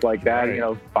and stuff like that,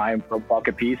 Right. buy them for $1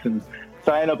 a piece. And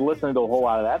so I ended up listening to a whole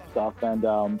lot of that stuff.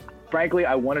 And frankly,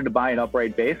 I wanted to buy an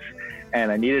upright bass and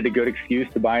I needed a good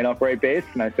excuse to buy an upright bass.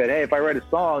 And I said, hey, if I write a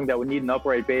song that would need an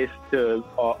upright bass to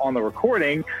on the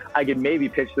recording, I could maybe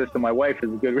pitch this to my wife as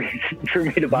a good reason for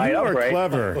me to buy You an are upright.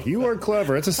 clever. You are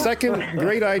clever. It's a second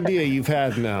great idea you've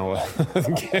had now.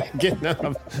 Getting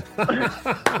up.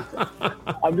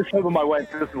 I'm just hoping my wife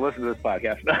doesn't listen to this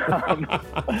podcast.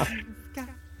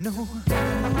 No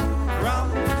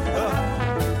wrong,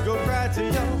 go cry to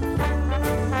your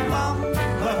mama.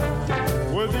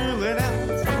 We're dealing out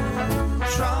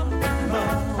trauma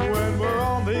when we're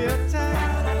on the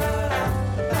attack.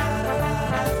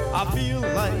 I feel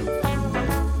like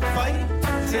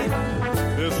fighting.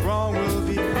 This wrong will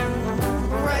be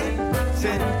right.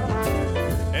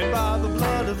 And by the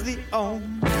blood of the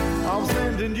own, I'm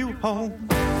sending you home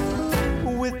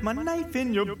with my knife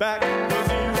in your back. 'Cause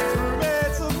these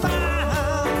crewmates of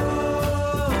mine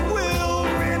will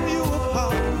rip you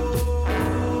apart.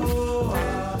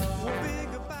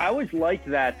 I always liked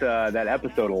that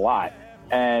episode a lot,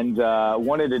 and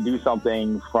wanted to do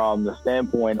something from the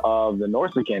standpoint of the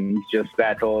Norsicans. Just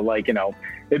that whole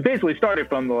it basically started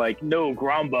from the no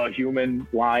gramba human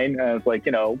line, and it's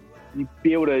you'd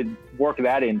be able to work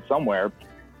that in somewhere,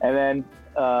 and then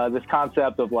this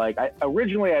concept of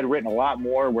originally I'd written a lot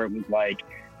more where it was going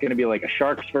to be a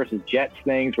Sharks versus Jets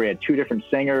things where you had two different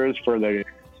singers for the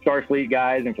Starfleet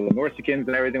guys and for the Norsicans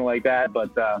and everything like that, but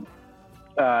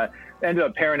ended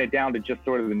up paring it down to just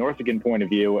sort of the Norsican point of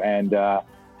view, and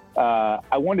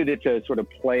I wanted it to sort of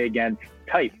play against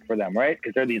type for them, right?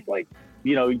 Because they're these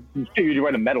you figured you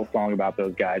write a metal song about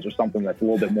those guys or something that's a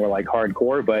little bit more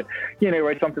hardcore, but you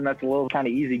write something that's a little kind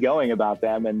of easygoing about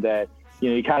them, and that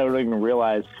you kind of don't even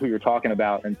realize who you're talking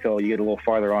about until you get a little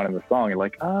farther on in the song. You're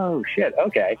like, oh shit,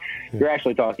 okay, you're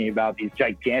actually talking about these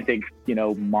gigantic,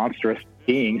 monstrous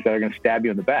beings that are going to stab you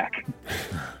in the back.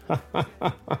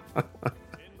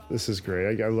 This is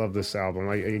great. I love this album.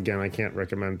 I can't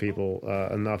recommend people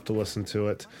enough to listen to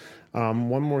it.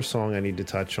 One more song I need to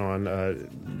touch on,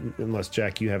 unless,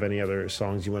 Jack, you have any other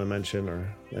songs you want to mention or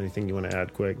anything you want to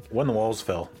add quick. When the Walls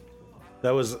Fell.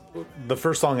 That was the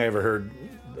first song I ever heard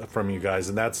from you guys,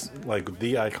 and that's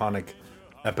the iconic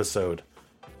episode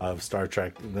of Star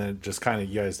Trek. And then it just kind of,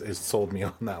 you guys, it sold me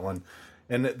on that one.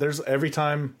 And there's every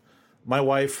time my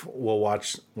wife will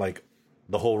watch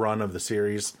the whole run of the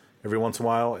series every once in a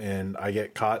while, and I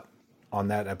get caught on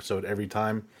that episode every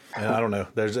time. And I don't know,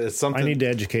 it's something I need to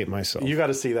educate myself. you got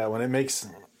to see that one. It makes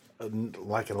a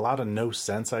lot of no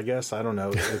sense, I guess. I don't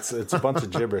know. It's a bunch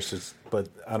of gibberish, but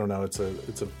I don't know. It's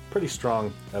a pretty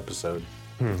strong episode.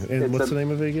 And what's the name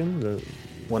of it again?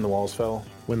 When the Walls Fell.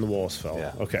 When the Walls Fell.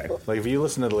 Yeah. Okay. If you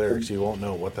listen to the lyrics, you won't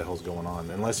know what the hell's going on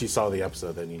unless you saw the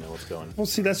episode. Then you know what's going on. Well,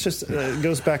 see, that's just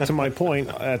goes back to my point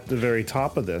at the very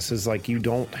top of this. Is you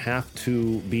don't have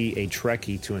to be a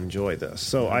Trekkie to enjoy this.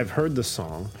 So I've heard the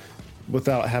song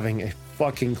without having a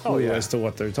fucking clue as to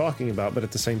what they're talking about, but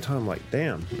at the same time,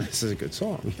 damn, this is a good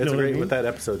song. You know It's what I great mean? with that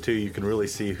episode too. You can really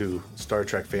see who Star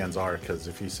Trek fans are, because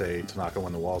if you say Tanaka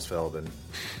when the walls fell, then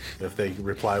if they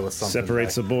reply with something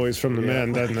Separates the boys from the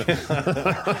men, doesn't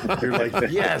it? you're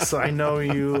like, yes, I know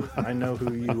you. I know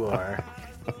who you are.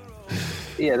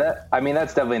 Yeah,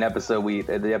 that's definitely an episode.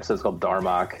 The episode's called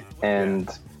Darmok, and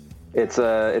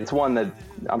It's one that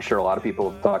I'm sure a lot of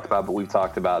people have talked about, but we've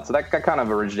talked about. So that kind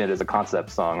of originated as a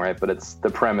concept song, right? But it's the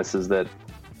premise is that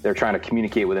they're trying to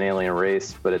communicate with an alien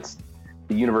race, but it's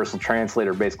the universal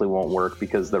translator basically won't work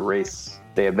because the race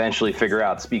they eventually figure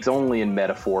out speaks only in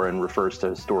metaphor and refers to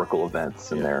historical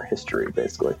events in their history,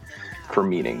 basically, for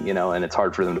meaning, and it's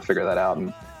hard for them to figure that out.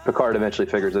 And Picard eventually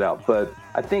figures it out. But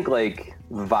I think, like,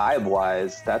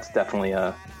 vibe-wise, that's definitely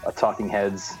a Talking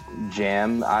Heads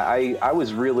jam. I've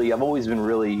always been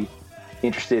really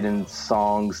interested in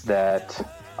songs that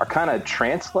are kind of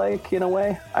trance-like in a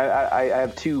way. I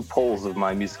have two poles of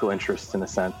my musical interests in a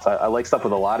sense. I like stuff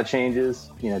with a lot of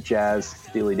changes, jazz,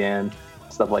 Steely Dan,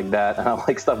 stuff like that. And I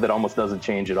like stuff that almost doesn't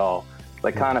change at all. I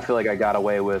kind of feel like I got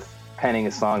away with penning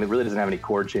a song that really doesn't have any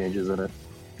chord changes in it.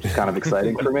 It's kind of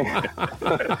exciting for me.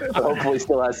 Hopefully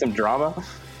still has some drama,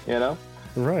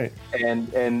 Right. And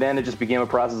then it just became a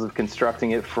process of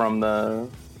constructing it from the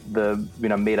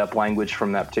made up language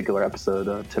from that particular episode,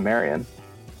 Temerian,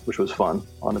 which was fun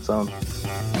on its own.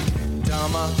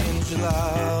 Dama angel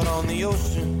out on the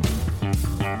ocean,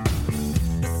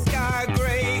 the sky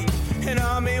gray, an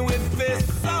army with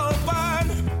fists open,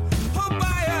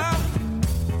 Hobaya,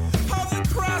 of the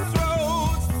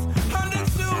crossroads, under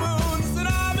two moons, an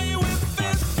army with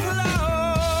fists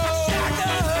closed.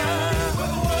 Shaka, when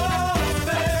the walls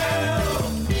fell.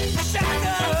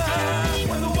 Shaka,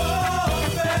 when the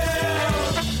walls fell.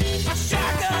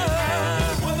 Shaka,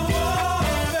 when the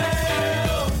walls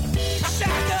fell.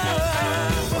 Shaka,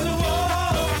 when the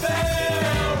walls fell.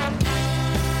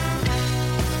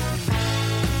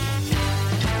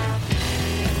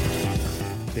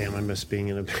 Damn, I miss being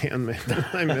in a band, man.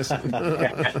 I miss it.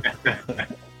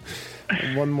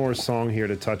 One more song here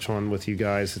to touch on with you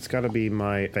guys. It's got to be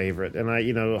my favorite.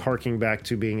 And harking back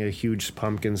to being a huge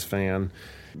Pumpkins fan,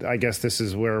 I guess this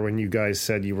is where when you guys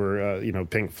said you were,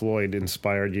 Pink Floyd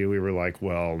inspired you, we were like,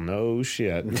 well, no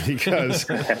shit. Because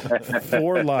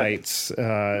Four Lights,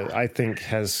 I think,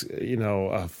 has,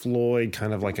 a Floyd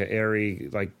kind of like an airy,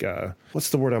 like, what's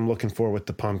the word I'm looking for with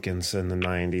the Pumpkins in the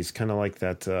 90s? Kind of like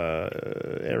that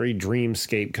airy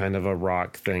dreamscape kind of a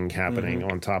rock thing happening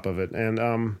on top of it.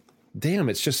 And, damn,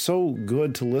 it's just so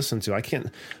good to listen to.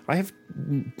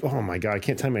 Oh my God, I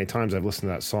can't tell you how many times I've listened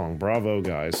to that song. Bravo,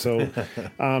 guys. So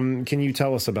can you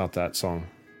tell us about that song?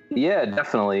 Yeah,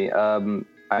 definitely. I'm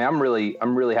really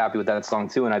happy with that song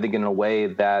too. And I think in a way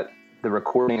that the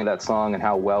recording of that song and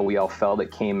how well we all felt it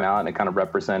came out and it kind of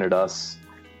represented us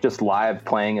just live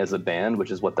playing as a band,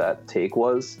 which is what that take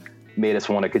was, made us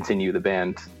want to continue the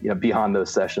band, beyond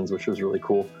those sessions, which was really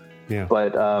cool. Yeah.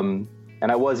 But,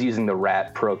 and I was using the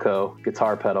Rat Proco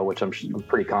guitar pedal, which I'm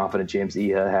pretty confident James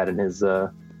Iha had in his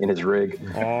rig.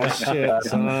 Oh shit,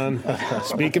 son!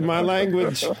 Speaking my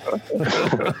language.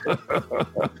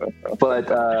 But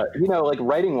like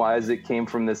writing wise, it came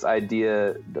from this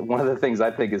idea. That one of the things I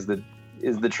think is the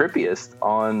trippiest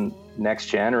on Next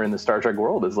Gen or in the Star Trek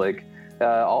world is like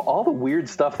all the weird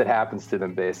stuff that happens to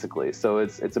them, basically. So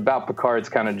it's about Picard's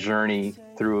kind of journey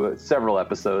through several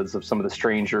episodes of some of the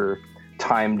stranger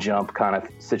time jump kind of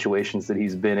situations that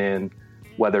he's been in,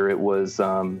 whether it was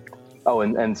and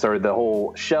sorry, the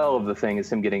whole shell of the thing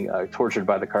is him getting tortured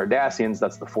by the Cardassians.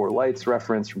 That's the Four Lights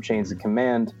reference from Chains of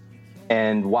Command.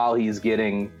 And while he's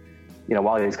getting,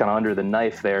 while he's kind of under the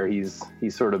knife there, he's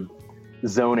sort of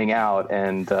zoning out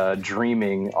and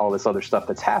dreaming all this other stuff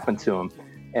that's happened to him.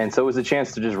 And so it was a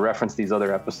chance to just reference these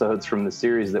other episodes from the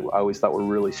series that I always thought were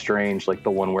really strange, like the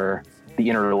one where the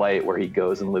Inner Light, where he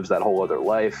goes and lives that whole other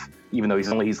life, even though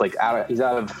he's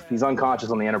unconscious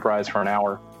on the Enterprise for an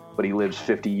hour, but he lives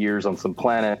 50 years on some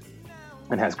planet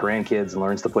and has grandkids and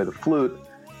learns to play the flute.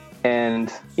 And,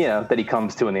 that he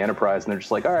comes to in the Enterprise and they're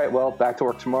just like, all right, well, back to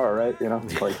work tomorrow, right?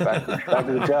 Like back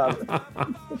to the job.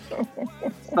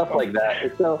 Stuff like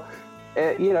that. So,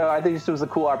 I think this was a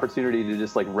cool opportunity to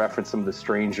just like reference some of the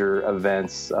stranger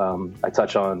events. I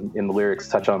touch on in the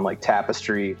lyrics, like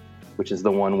Tapestry, which is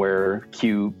the one where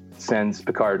Q sends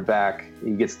Picard back.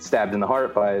 He gets stabbed in the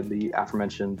heart by the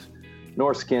aforementioned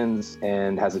Norskins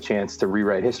and has a chance to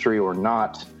rewrite history or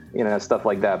not, stuff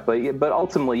like that. But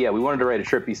ultimately, we wanted to write a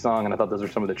trippy song, and I thought those are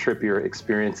some of the trippier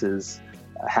experiences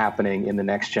happening in the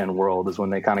Next Gen world, is when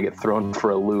they kind of get thrown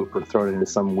for a loop or thrown into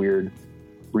some weird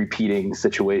repeating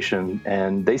situation,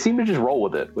 and they seem to just roll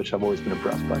with it, which I've always been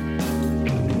impressed by.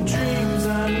 Dreams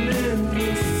I live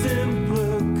a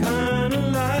simpler kind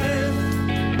of life.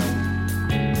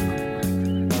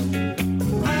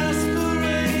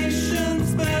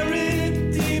 Aspirations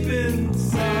buried deep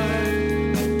inside.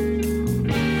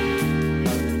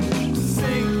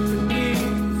 Sink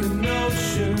beneath an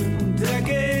ocean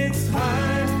decades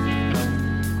high.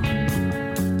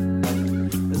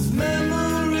 As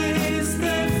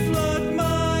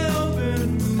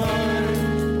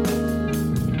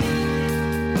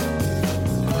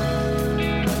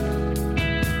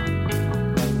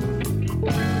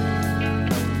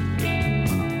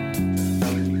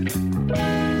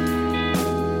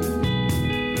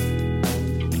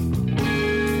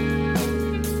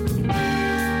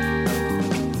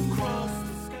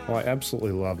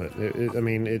absolutely love it. I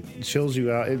mean, it chills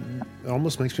you out. It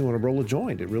almost makes me want to roll a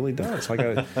joint. It really does. Like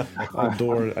I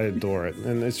adore it,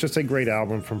 and it's just a great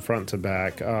album from front to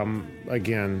back.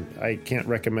 Again, I can't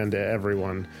recommend to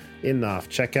everyone enough.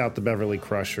 Check out the Beverly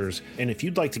Crushers. And if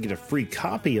you'd like to get a free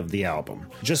copy of the album,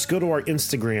 just go to our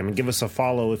Instagram and give us a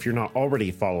follow if you're not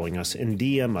already following us, and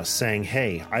DM us saying,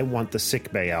 hey, I want the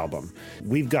Sick Bay album.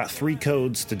 We've got 3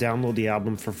 codes to download the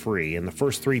album for free, and the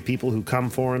first 3 people who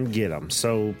come for them get them.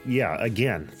 So yeah,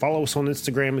 again, follow us on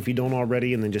Instagram if you don't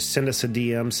already, and then just send us a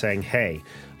DM saying, hey,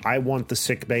 I want the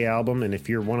Sick Bay album, and if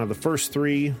you're one of the first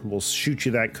 3, we'll shoot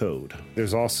you that code.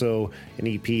 There's also an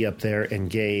EP up there,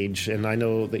 Engage, and I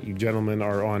know that you gentlemen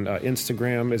are on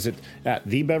Instagram. Is it at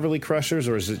The Beverly Crushers,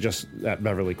 or is it just at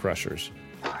Beverly Crushers?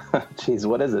 Jeez,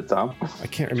 what is it, Tom? I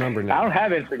can't remember now. I don't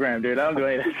have Instagram, dude. I don't do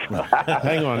anything.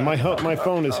 Hang on, my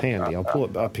phone is handy. I'll pull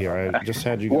it up here. I just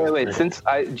had you guys.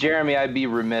 Wait. Jeremy, I'd be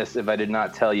remiss if I did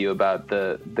not tell you about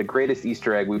the greatest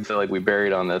Easter egg we feel like we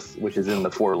buried on this, which is in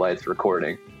the Four Lights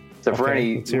recording. So for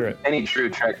any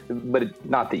true Trek, but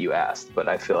not that you asked, but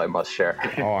I feel I must share.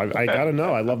 Oh, I gotta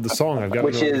know. I love the song. I've got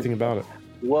to know everything about it.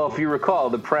 Well, if you recall,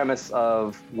 the premise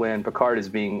of when Picard is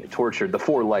being tortured, the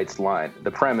Four Lights line, the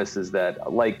premise is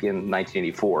that, like in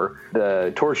 1984,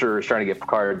 the torturer is trying to get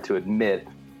Picard to admit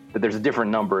that there's a different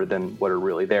number than what are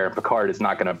really there. And Picard is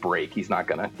not going to break. He's not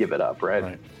going to give it up,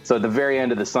 right? So at the very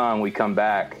end of the song, we come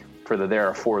back for the "There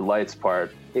Are Four Lights"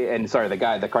 part. And sorry, the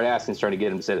Cardassian's trying to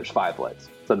get him to say there's 5 lights.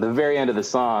 So at the very end of the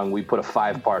song, we put a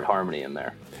 5-part harmony in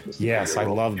there. Yes, I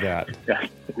love that.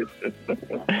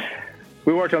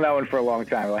 We worked on that one for a long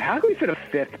time. We're like, how can we fit a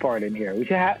 5th part in here? We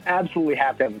should absolutely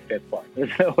have to have a 5th part.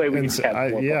 There's no way we can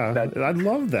have 4 parts. I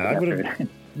love that. I would have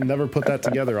never put that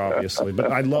together, obviously,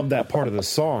 but I love that part of the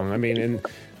song. I mean, and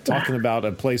talking about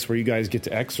a place where you guys get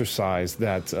to exercise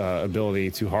that ability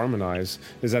to harmonize,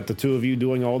 is that the 2 of you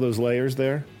doing all those layers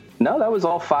there? No, that was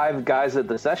all 5 guys at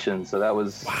the session. So that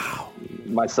was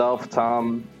myself,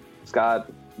 Tom,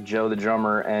 Scott, Joe the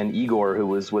drummer, and Igor, who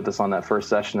was with us on that first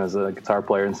session as a guitar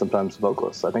player and sometimes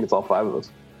vocalist. I think it's all 5 of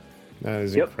us. That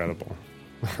is incredible.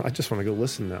 I just want to go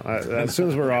listen now. As soon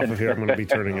as we're off of here, I'm going to be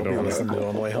turning it over. Listen to it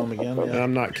on the way home again. And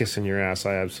I'm not kissing your ass.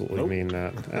 I absolutely mean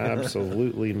that.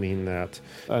 Absolutely mean that.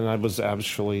 And I was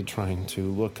actually trying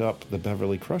to look up the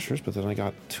Beverly Crushers, but then I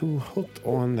got too hooked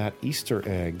on that Easter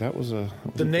egg. That was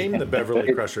the name, the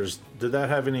Beverly Crushers. Did that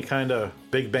have any kind of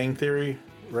Big Bang Theory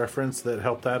reference that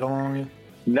helped that along?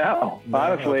 No,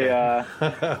 honestly,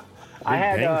 okay. I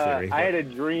had a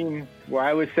dream where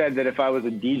I always said that if I was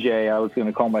a DJ, I was going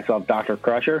to call myself Dr.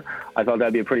 Crusher. I thought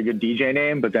that'd be a pretty good DJ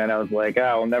name, but then I was like,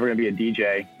 I'm never going to be a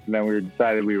DJ. And then we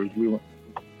decided we were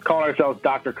calling ourselves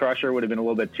Dr. Crusher would have been a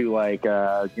little bit too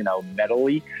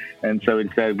metal-y. And so we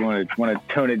decided we want to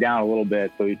tone it down a little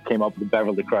bit. So we came up with the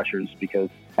Beverly Crushers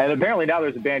and apparently now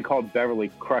there's a band called Beverly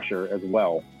Crusher as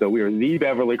well. So we were the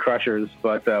Beverly Crushers,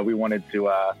 but we wanted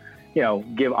to,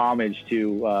 give homage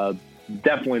to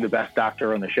definitely the best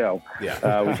doctor on the show.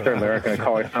 Yeah. We certainly aren't going to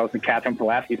call ourselves the Catherine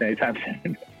Pulaski's anytime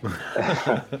soon.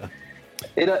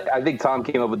 I think Tom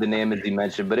came up with the name as he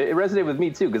mentioned, but it resonated with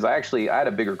me too because I had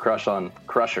a bigger crush on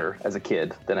Crusher as a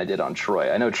kid than I did on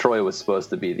Troy. I know Troy was supposed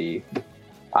to be the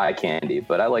eye candy,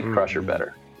 but I like Crusher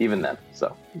better even then.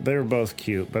 So they were both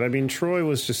cute, but I mean Troy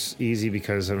was just easy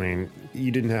because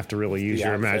you didn't have to really use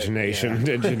your imagination,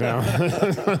 did you? Know?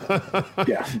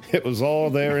 Yeah, it was all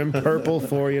there in purple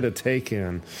for you to take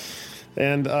in.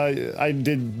 And I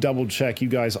did double check. You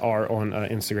guys are on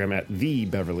Instagram at The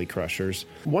Beverly Crushers.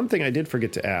 One thing I did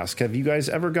forget to ask, have you guys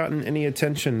ever gotten any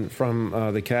attention from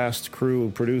the cast,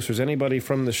 crew, producers, anybody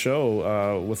from the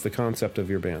show with the concept of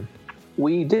your band?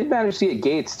 We did manage to get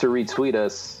Gates to retweet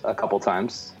us a couple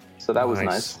times, so that was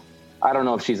nice. I don't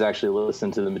know if she's actually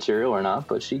listened to the material or not,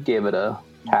 but she gave it a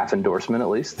half endorsement at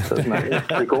least. So it's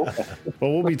pretty cool.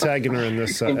 Well, we'll be tagging her in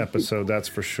this episode, that's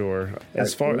for sure.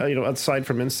 As far aside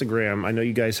from Instagram, I know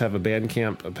you guys have a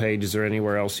Bandcamp page. Is there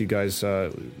anywhere else you guys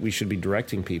we should be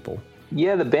directing people?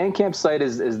 Yeah, the Bandcamp site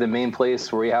is the main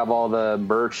place where we have all the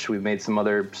merch. We've made some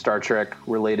other Star Trek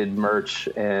related merch,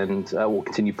 and we'll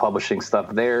continue publishing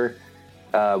stuff there.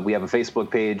 We have a Facebook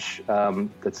page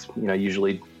that's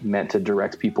usually meant to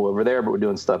direct people over there, but we're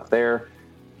doing stuff there.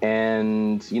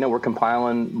 And, we're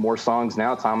compiling more songs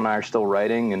now. Tom and I are still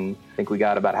writing, and I think we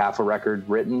got about half a record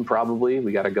written probably.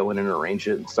 We got to go in and arrange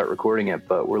it and start recording it,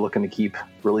 but we're looking to keep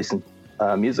releasing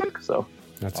music. So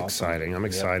that's awesome. Exciting. I'm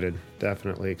excited. Yep.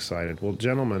 Definitely excited. Well,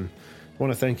 gentlemen, I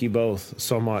want to thank you both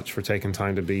so much for taking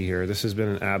time to be here. This has been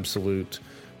an absolute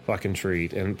fucking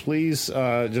treat. And please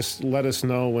just let us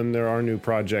know when there are new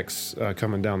projects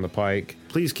coming down the pike.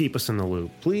 Please keep us in the loop.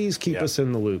 Please keep Yeah. us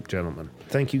in the loop, gentlemen.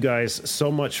 Thank you guys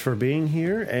so much for being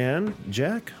here. And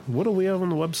Jack, what do we have on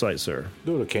the website, sir?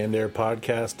 Go to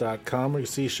cannedairpodcast.com where you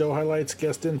see show highlights,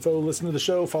 guest info, listen to the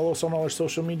show, follow us on all our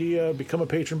social media, become a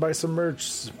patron, buy some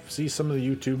merch, see some of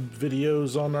the YouTube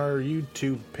videos on our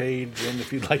YouTube page. And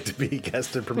if you'd like to be a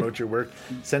guest and promote your work,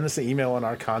 send us an email on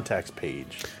our contacts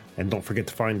page. And don't forget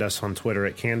to find us on Twitter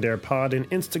at CannedAirPod and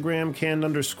Instagram,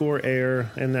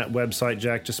 canned_air. And that website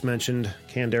Jack just mentioned,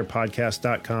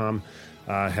 cannedairpodcast.com,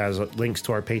 has links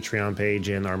to our Patreon page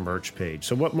and our merch page.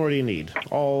 So what more do you need?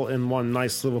 All in one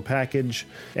nice little package.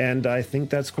 And I think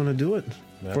that's going to do it.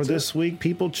 For this week,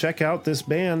 people, check out this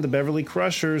band, the Beverly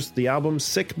Crushers, the album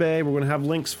Sick Bay. We're going to have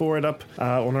links for it up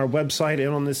on our website and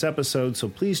on this episode, so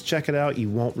please check it out. You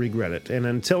won't regret it. And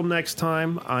until next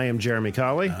time, I am Jeremy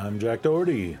Colley. I'm Jack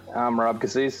Doherty. I'm Rob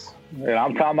Cassis. And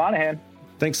I'm Tom Monahan.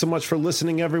 Thanks so much for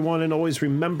listening, everyone, and always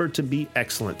remember to be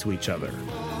excellent to each other.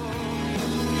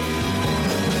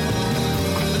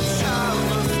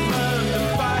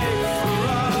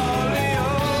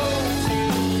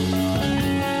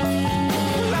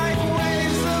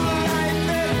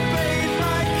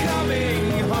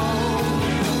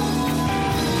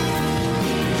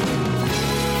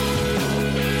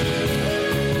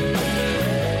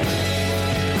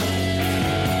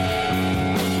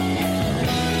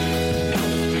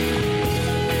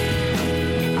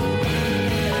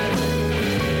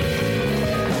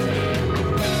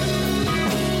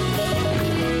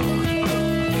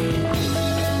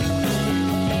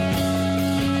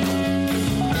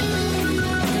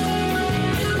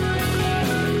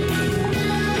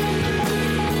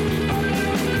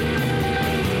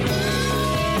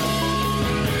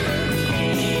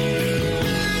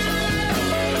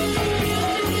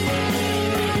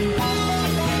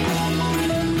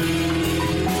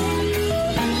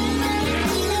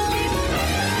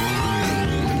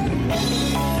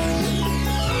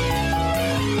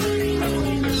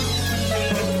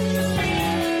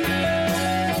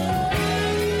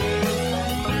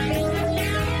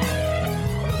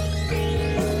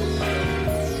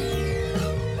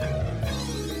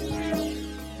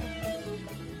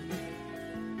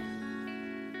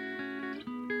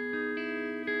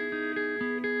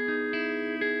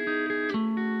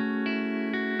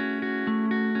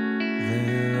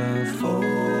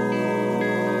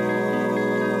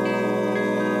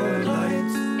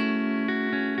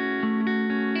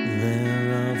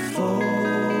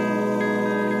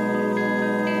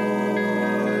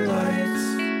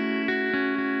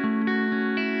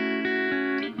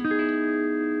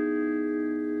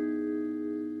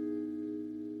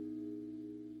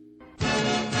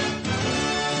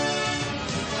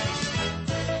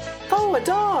 Oh, a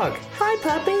dog. Hi,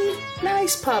 puppy.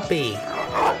 Nice puppy.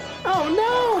 Oh,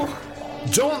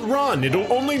 no. Don't run.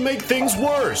 It'll only make things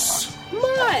worse.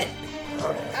 Mutt.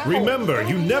 Remember,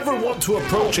 you never want to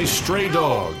approach a stray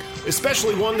dog,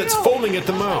 especially one that's foaming at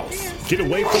the mouth. Get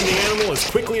away from the animal as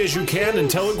quickly as you can and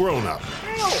tell a grown-up.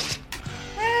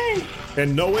 Hey.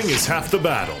 And knowing is half the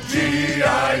battle.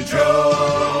 G.I.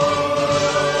 Joe!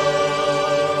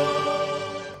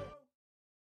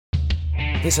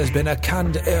 This has been a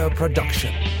Canned Air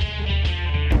production.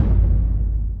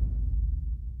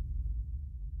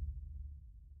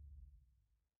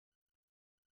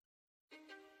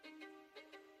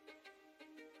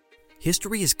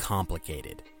 History is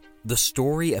complicated. The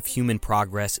story of human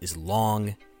progress is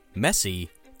long,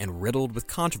 messy, and riddled with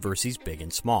controversies big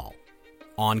and small.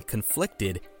 On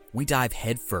Conflicted, we dive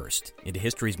headfirst into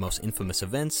history's most infamous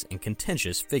events and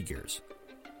contentious figures.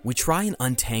 We try and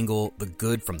untangle the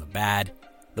good from the bad,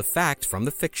 the fact from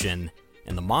the fiction,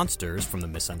 and the monsters from the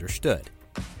misunderstood.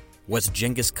 Was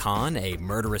Genghis Khan a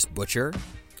murderous butcher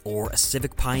or a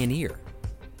civic pioneer?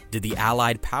 Did the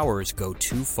Allied powers go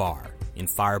too far in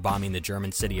firebombing the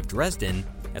German city of Dresden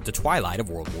at the twilight of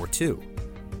World War II?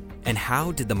 And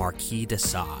how did the Marquis de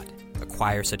Sade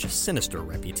acquire such a sinister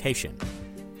reputation?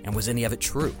 And was any of it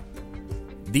true?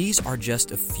 These are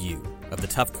just a few of the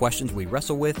tough questions we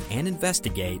wrestle with and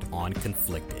investigate on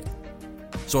Conflicted.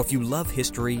 So if you love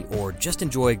history or just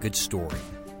enjoy a good story,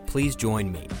 please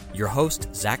join me, your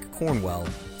host, Zach Cornwell,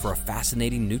 for a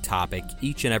fascinating new topic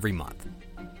each and every month.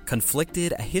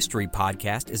 Conflicted, a history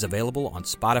podcast, is available on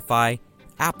Spotify,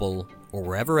 Apple, or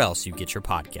wherever else you get your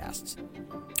podcasts.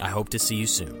 I hope to see you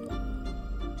soon.